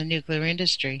doubt, from the nuclear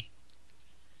industry.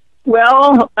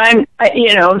 Well, no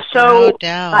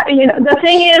doubt. The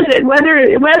thing is that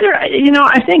whether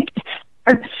I think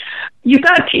you've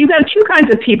got two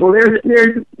kinds of people.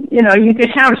 There's you could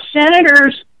have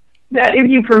senators that if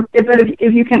you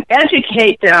can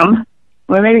educate them,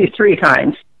 well, maybe three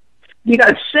kinds. You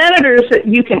got senators that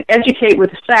you can educate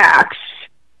with facts,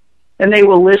 and they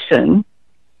will listen.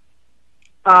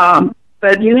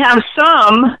 But you have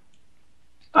some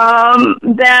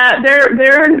that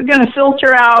they're going to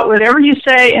filter out whatever you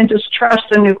say and just trust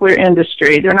the nuclear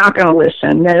industry. They're not going to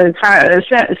listen.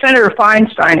 Senator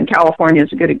Feinstein in California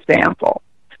is a good example.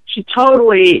 She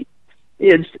totally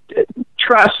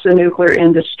trusts the nuclear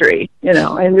industry,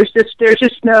 and there's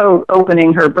just no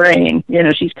opening her brain.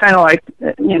 She's kind of like,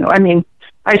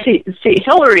 I see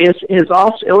Hillary is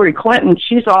also Hillary Clinton.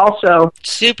 She's also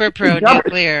super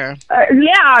pro-nuclear.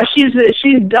 Yeah,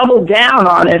 she's doubled down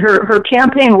on it. Her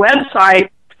campaign website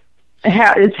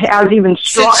has even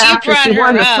strong. Since you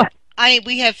brought her up,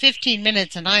 we have 15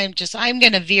 minutes, and I'm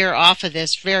going to veer off of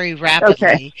this very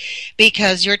rapidly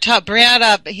because you're brought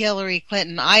up Hillary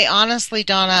Clinton. I honestly,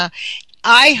 Donna,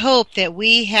 I hope that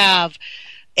we have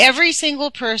every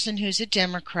single person who's a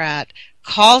Democrat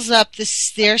calls up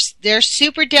their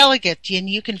super delegates, and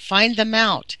you can find them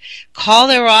out. Call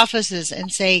their offices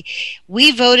and say,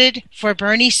 we voted for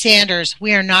Bernie Sanders.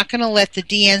 We are not going to let the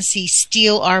DNC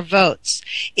steal our votes.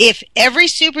 If every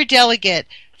super delegate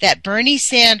that Bernie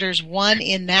Sanders won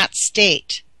in that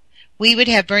state, we would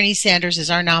have Bernie Sanders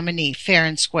as our nominee, fair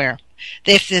and square.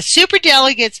 If the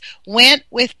superdelegates went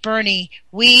with Bernie,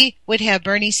 we would have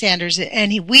Bernie Sanders,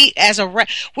 and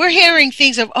we're hearing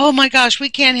things of, oh my gosh, we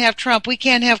can't have Trump, we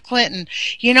can't have Clinton.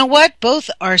 You know what? Both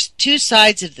are two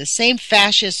sides of the same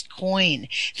fascist coin.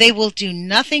 They will do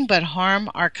nothing but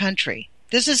harm our country.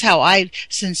 This is how I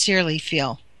sincerely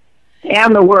feel.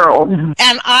 And the world. And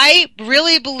I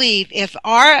really believe if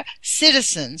our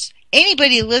citizens,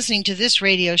 anybody listening to this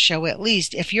radio show at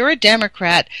least, if you're a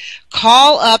Democrat,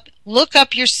 call up, look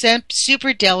up your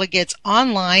super delegates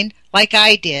online like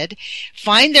I did,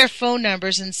 find their phone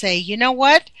numbers and say, you know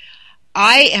what?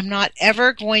 I am not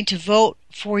ever going to vote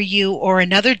for you or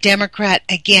another Democrat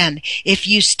again if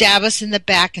you stab us in the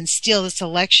back and steal this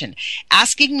election.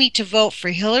 Asking me to vote for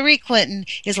Hillary Clinton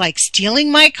is like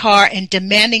stealing my car and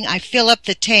demanding I fill up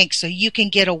the tank so you can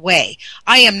get away.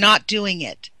 I am not doing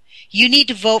it. You need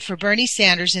to vote for Bernie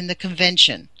Sanders in the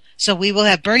convention. So we will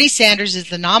have Bernie Sanders as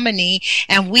the nominee,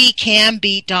 and we can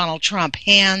beat Donald Trump,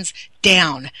 hands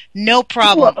down. No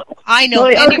problem. I know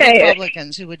many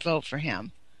Republicans who would vote for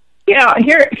him. Yeah,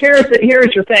 here's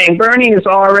the thing. Bernie is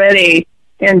already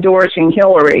endorsing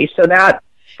Hillary, so that...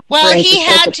 Well, he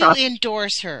had to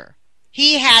endorse her.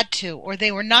 He had to, or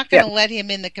they were not going to let him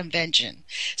in the convention.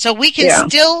 So we can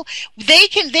still...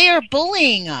 They are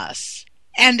bullying us.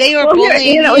 And they are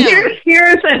bullying him.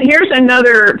 Here's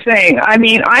another thing. I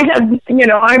mean,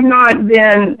 I've not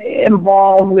been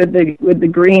involved with the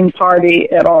Green Party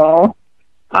at all.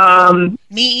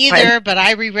 Me either, but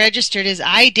I re-registered as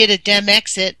I did a Dem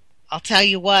exit. I'll tell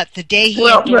you what, the day he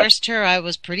endorsed her, I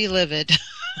was pretty livid.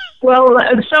 Well,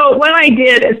 so what I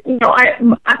did is,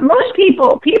 most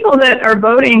people that are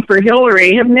voting for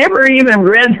Hillary have never even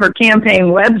read her campaign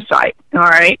website. All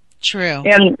right. True.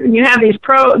 And you have these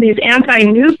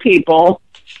anti-nuke people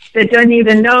that didn't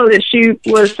even know that she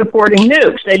was supporting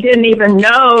nukes. They didn't even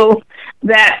know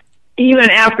that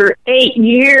even after 8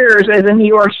 years as a New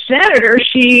York senator,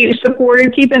 she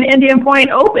supported keeping Indian Point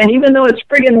open, even though it's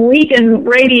friggin' leaking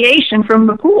radiation from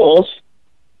the pools,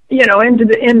 into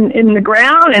in the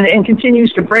ground, and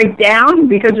continues to break down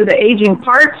because of the aging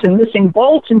parts and missing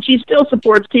bolts, and she still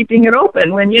supports keeping it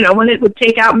open when it would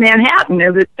take out Manhattan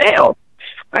if it failed.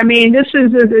 I mean, this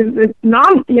is this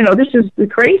is the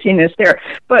craziness there.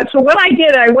 But so what I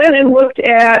did, I went and looked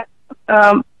at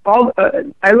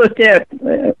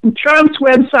Trump's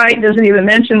website doesn't even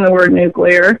mention the word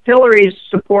nuclear. Hillary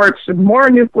supports more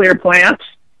nuclear plants.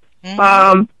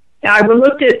 Mm-hmm. I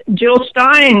looked at Jill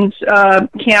Stein's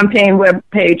campaign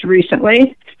webpage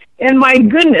recently, and my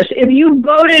goodness, if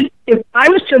I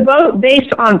was to vote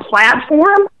based on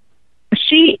platform,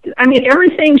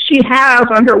 everything she has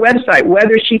on her website,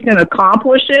 whether she can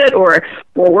accomplish it or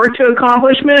work to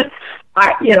accomplishment,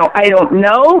 I don't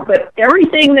know, but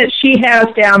everything that she has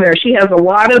down there, she has a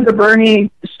lot of the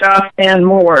Bernie stuff and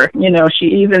more. She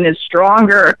even is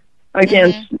stronger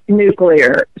against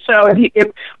nuclear. So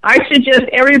if I suggest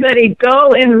everybody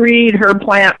go and read her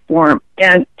platform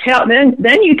and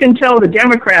then you can tell the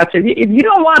Democrats, if you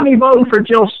don't want me voting for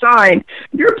Jill Stein,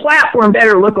 your platform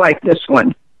better look like this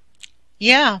one.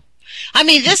 Yeah. I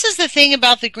mean, this is the thing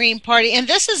about the Green Party, and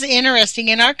this is interesting.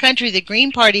 In our country, the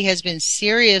Green Party has been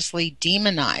seriously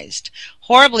demonized.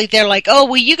 Horribly. They're like, oh,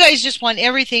 well, you guys just want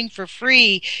everything for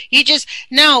free.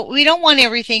 No, we don't want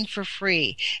everything for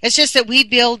free. It's just that we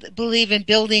believe in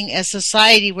building a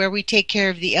society where we take care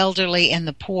of the elderly and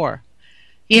the poor.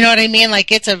 You know what I mean?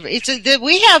 Like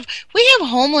we have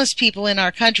homeless people in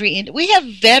our country, and we have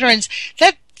veterans.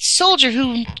 That soldier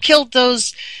who killed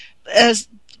those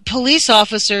police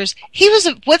officers,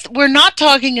 what we're not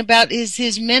talking about is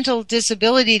his mental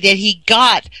disability that he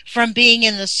got from being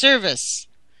in the service.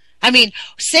 I mean,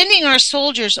 sending our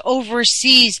soldiers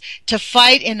overseas to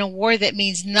fight in a war that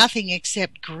means nothing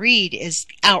except greed is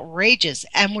outrageous,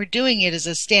 and we're doing it as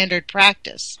a standard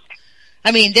practice.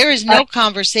 I mean, there is no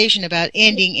conversation about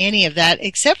ending any of that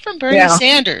except from Bernie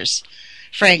Sanders.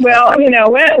 frankly. Well,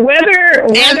 whether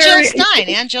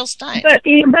And Jill Stein. But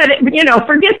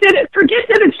forget that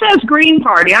it says Green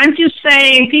Party. I'm just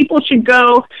saying people should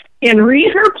go and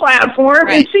read her platform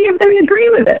and see if they agree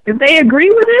with it. If they agree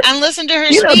with it, and listen to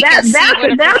her speak and see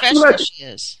what a professional she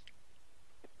is.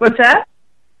 What's that?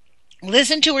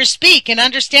 Listen to her speak and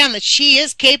understand that she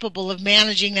is capable of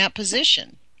managing that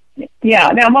position. Yeah.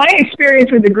 Now, my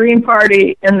experience with the Green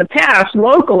Party in the past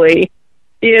locally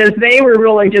is they were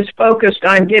really just focused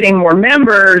on getting more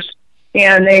members,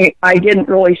 and I didn't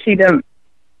really see the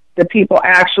people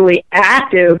actually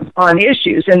active on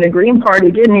issues. And the Green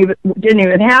Party didn't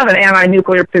even have an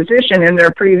anti-nuclear position in their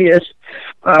previous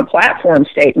platform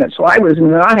statement. So I was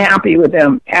not happy with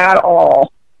them at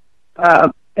all.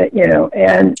 And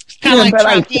it's kind of like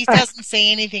Trump. He doesn't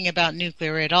say anything about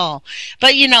nuclear at all.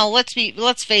 But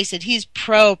let's face it. He's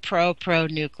pro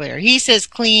nuclear. He says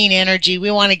clean energy. We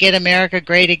want to get America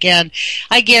great again.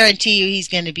 I guarantee you, he's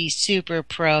going to be super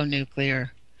pro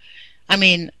nuclear. I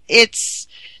mean,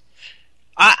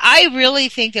 I really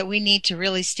think that we need to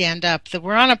really stand up, that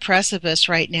we're on a precipice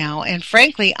right now. And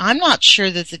frankly, I'm not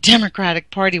sure that the Democratic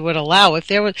Party would allow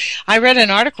I read an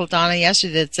article, Donna,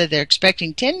 yesterday that said they're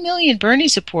expecting 10 million Bernie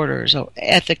supporters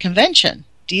at the convention.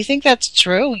 Do you think that's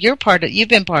true? You've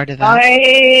been part of that.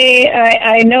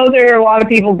 I know there are a lot of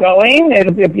people going.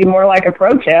 It'll be more like a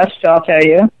protest, I'll tell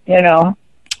you,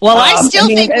 Well, I still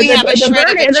think we have a shred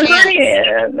of a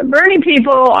chance. The Bernie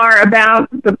people are about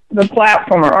the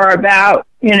platform, are about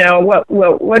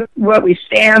what we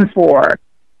stand for,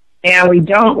 and we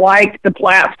don't like the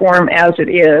platform as it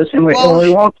is, and we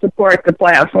won't support the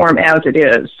platform as it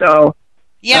is. So.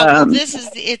 Yeah,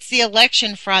 it's the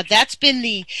election fraud. That's been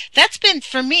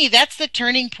for me, that's the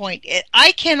turning point.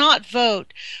 I cannot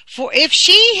vote if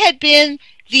she had been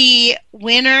the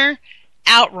winner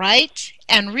outright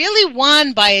and really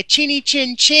won by a chinny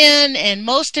chin chin, and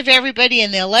most of everybody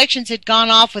in the elections had gone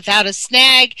off without a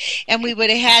snag, and we would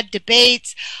have had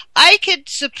debates, I could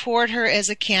support her as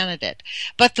a candidate.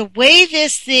 But the way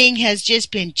this thing has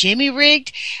just been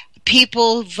jimmy-rigged,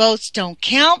 votes don't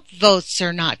count, votes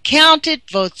are not counted,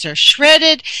 votes are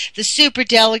shredded, the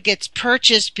superdelegates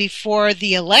purchased before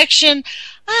the election.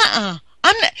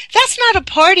 That's not a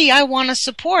party I want to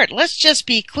support. Let's just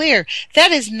be clear.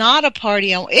 That is not a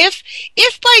party.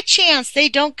 If by chance they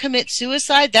don't commit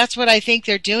suicide, that's what I think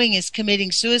they're doing, is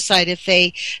committing suicide if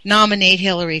they nominate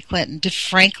Hillary Clinton,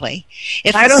 frankly.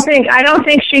 I don't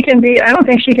think she can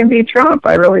beat Trump.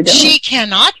 I really don't. She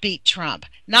cannot beat Trump.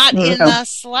 Not in the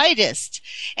slightest.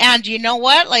 And you know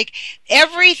what? Like,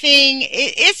 everything,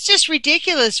 it's just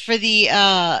ridiculous for the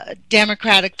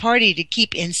Democratic Party to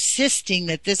keep insisting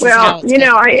that this is how it's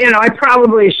I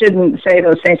probably shouldn't say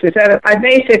those things, because I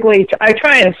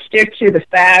try and stick to the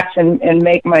facts and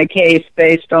make my case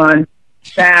based on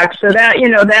facts. So that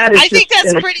is. I think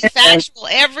that's pretty factual.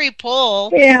 Every poll.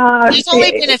 Yeah. There's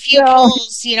only been a few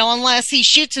polls, unless he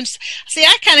shoots him. See,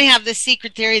 I kind of have this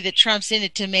secret theory that Trump's in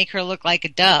it to make her look like a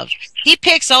dove.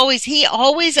 He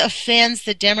always offends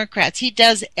the Democrats.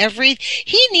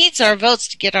 He needs our votes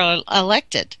to get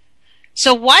elected.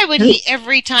 So why would he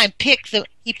every time picks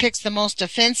the most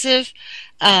offensive,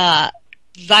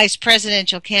 vice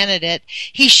presidential candidate?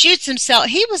 He shoots himself.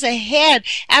 He was ahead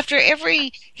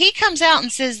he comes out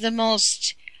and says the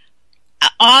most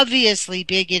obviously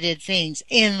bigoted things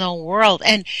in the world.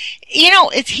 And,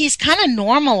 he's kind of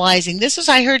normalizing.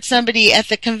 I heard somebody at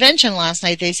the convention last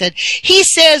night, they said, he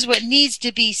says what needs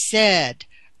to be said.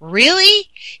 Really?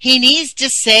 He needs to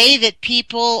say that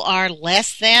people are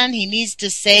less than? He needs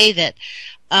to say that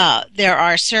there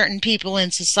are certain people in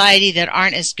society that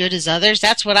aren't as good as others?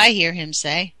 That's what I hear him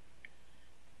say.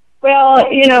 Well,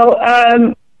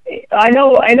 I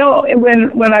know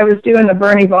when I was doing the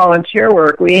Bernie volunteer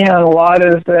work, we had a lot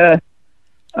of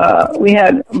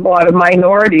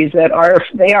minorities that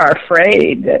are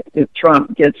afraid that if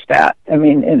Trump gets that. I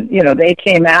mean, and they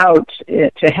came out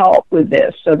to help with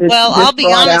this. So I'll be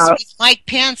honest with Mike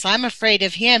Pence. I'm afraid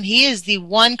of him. He is the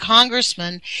one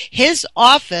congressman. His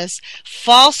office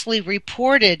falsely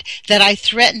reported that I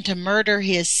threatened to murder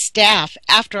his staff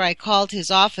after I called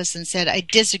his office and said I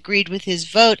disagreed with his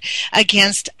vote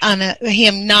against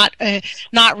him not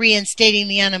reinstating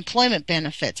the unemployment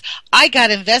benefits. I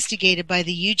got investigated by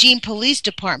the Eugene Police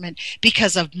Department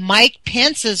because of Mike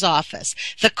Pence's office,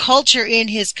 the culture in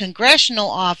his congressional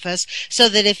office, so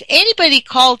that if anybody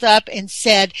called up and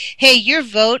said, hey, your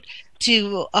vote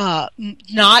to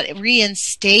not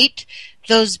reinstate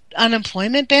those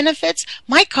unemployment benefits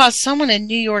might cause someone in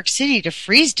New York City to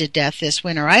freeze to death this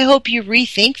winter. I hope you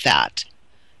rethink that.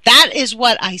 That is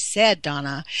what I said,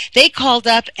 Donna. They called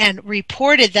up and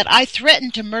reported that I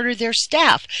threatened to murder their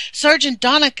staff. Sergeant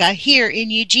Donica here in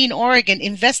Eugene, Oregon,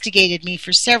 investigated me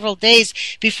for several days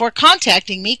before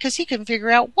contacting me because he couldn't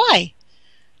figure out why.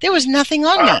 There was nothing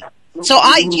on me. So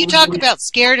you talk about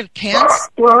scared of Pence?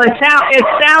 Well, it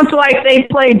sounds like they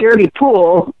play dirty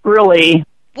pool, really.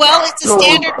 Well, it's a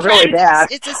standard really bad.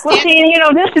 It's a standard.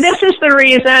 Well, see, this is the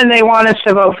reason they want us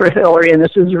to vote for Hillary, and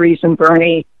this is the reason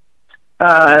Bernie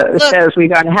says we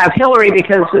got to have Hillary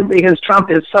because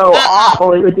Trump is so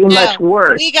awful. It would be much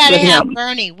worse. We got to have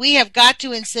Bernie. We have got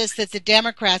to insist that the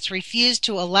Democrats refuse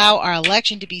to allow our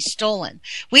election to be stolen.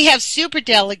 We have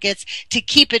superdelegates to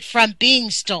keep it from being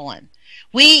stolen.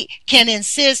 We can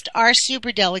insist our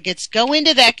superdelegates go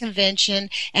into that convention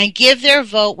and give their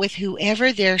vote with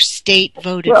whoever their state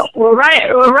voted.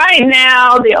 Right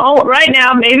now,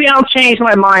 maybe I'll change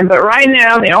my mind, but right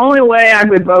now, the only way I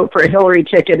would vote for a Hillary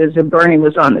ticket is if Bernie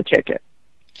was on the ticket.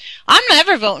 I'm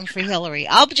never voting for Hillary.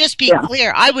 I'll just be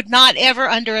clear. I would not ever,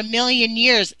 under a million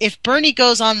years, if Bernie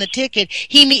goes on the ticket,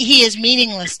 he is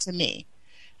meaningless to me.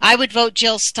 I would vote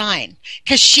Jill Stein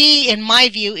because she, in my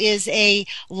view, is a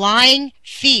lying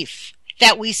thief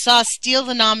that we saw steal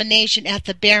the nomination at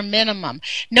the bare minimum.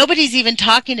 Nobody's even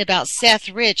talking about Seth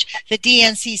Rich, the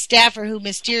DNC staffer who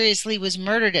mysteriously was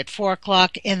murdered at 4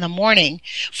 o'clock in the morning,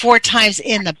 4 times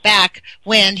in the back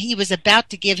when he was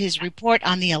about to give his report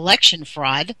on the election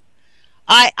fraud.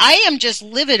 I am just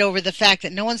livid over the fact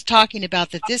that no one's talking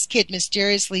about that this kid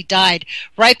mysteriously died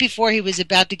right before he was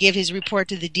about to give his report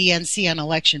to the DNC on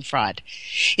election fraud.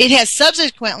 It has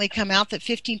subsequently come out that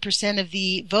 15% of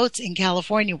the votes in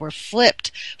California were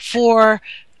flipped for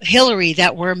Hillary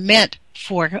that were meant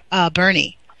for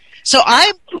Bernie. So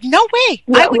no way.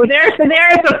 Well, there's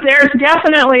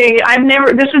definitely,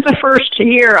 this is the first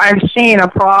year I've seen a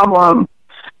problem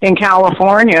in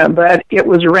California, but it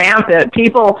was rampant.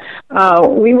 People,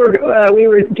 we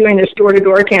were doing this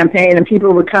door-to-door campaign, and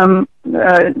people would come,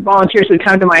 volunteers would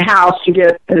come to my house to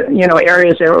get,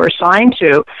 areas they were assigned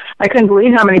to. I couldn't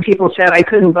believe how many people said I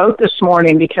couldn't vote this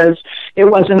morning because it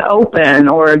wasn't open,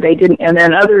 or they didn't. And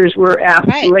then others were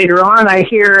asked later on. I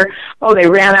hear, they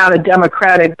ran out of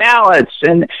Democratic ballots,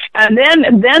 and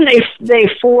then they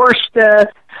forced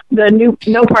the new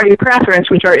no party preference,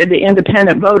 which are the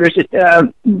independent voters.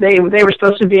 They were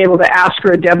supposed to be able to ask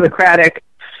for a Democratic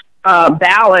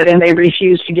ballot, and they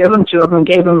refused to give them to them and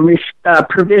gave them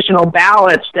provisional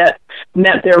ballots that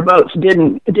meant their votes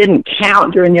didn't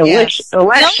count during the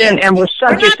election and were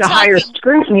subject to higher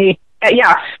scrutiny.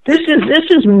 This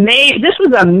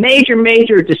was a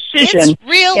major decision. It's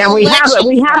real, and we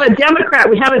have a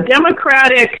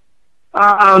Democratic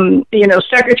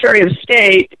Secretary of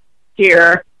State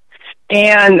here.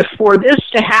 And for this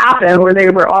to happen, where they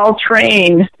were all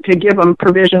trained to give them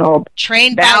provisional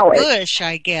ballots. By Bush,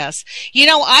 I guess.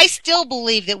 I still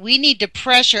believe that we need to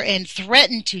pressure and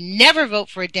threaten to never vote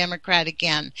for a Democrat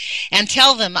again, and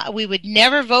tell them we would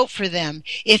never vote for them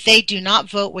if they do not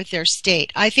vote with their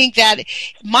state. I think that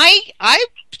I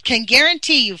can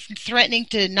guarantee you, from threatening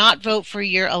to not vote for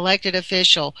your elected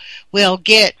official will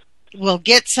get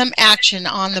some action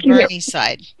on the Bernie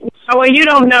side. Oh, well, you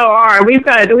don't know, we've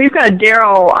got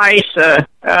Darrell Issa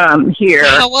here.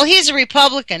 Oh, well, he's a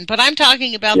Republican, but I'm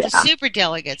talking about the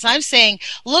superdelegates. I'm saying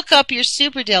look up your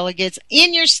superdelegates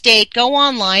in your state, go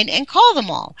online, and call them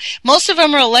all. Most of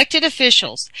them are elected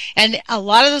officials, and a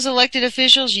lot of those elected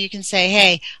officials, you can say,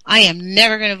 hey, I am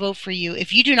never going to vote for you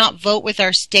if you do not vote with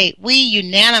our state. We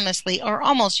unanimously, or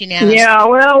almost unanimously. Yeah,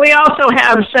 well, we also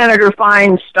have Senator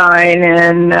Feinstein,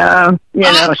 and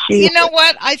she. You know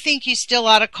what? I think you still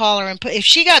ought to call her and put. If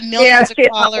she got millions of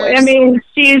callers.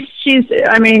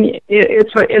 I mean,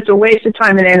 it's a waste of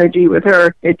time and energy with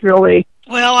her. It really.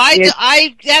 Well,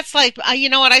 that's like, you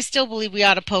know what? I still believe we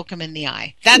ought to poke him in the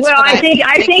eye. That's well, what I think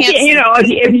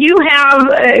if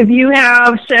you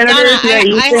have senators,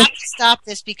 Donna, I have to stop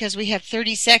this because we have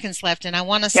 30 seconds left, and I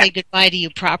want to say goodbye to you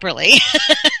properly.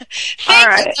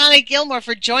 Thank you, Donna Gilmore,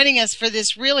 for joining us for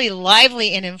this really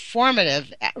lively and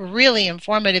informative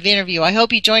interview. I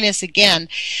hope you join us again.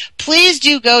 Please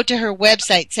do go to her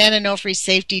website,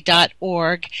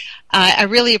 SanOnofreSafety.org. I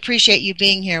really appreciate you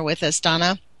being here with us,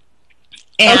 Donna.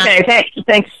 And okay,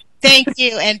 thanks. Thank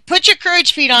you. And put your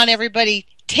courage feet on, everybody.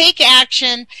 Take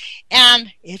action.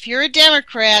 And if you're a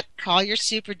Democrat, call your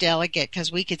superdelegate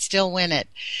because we could still win it.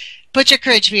 Put your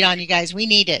courage feet on, you guys. We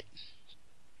need it.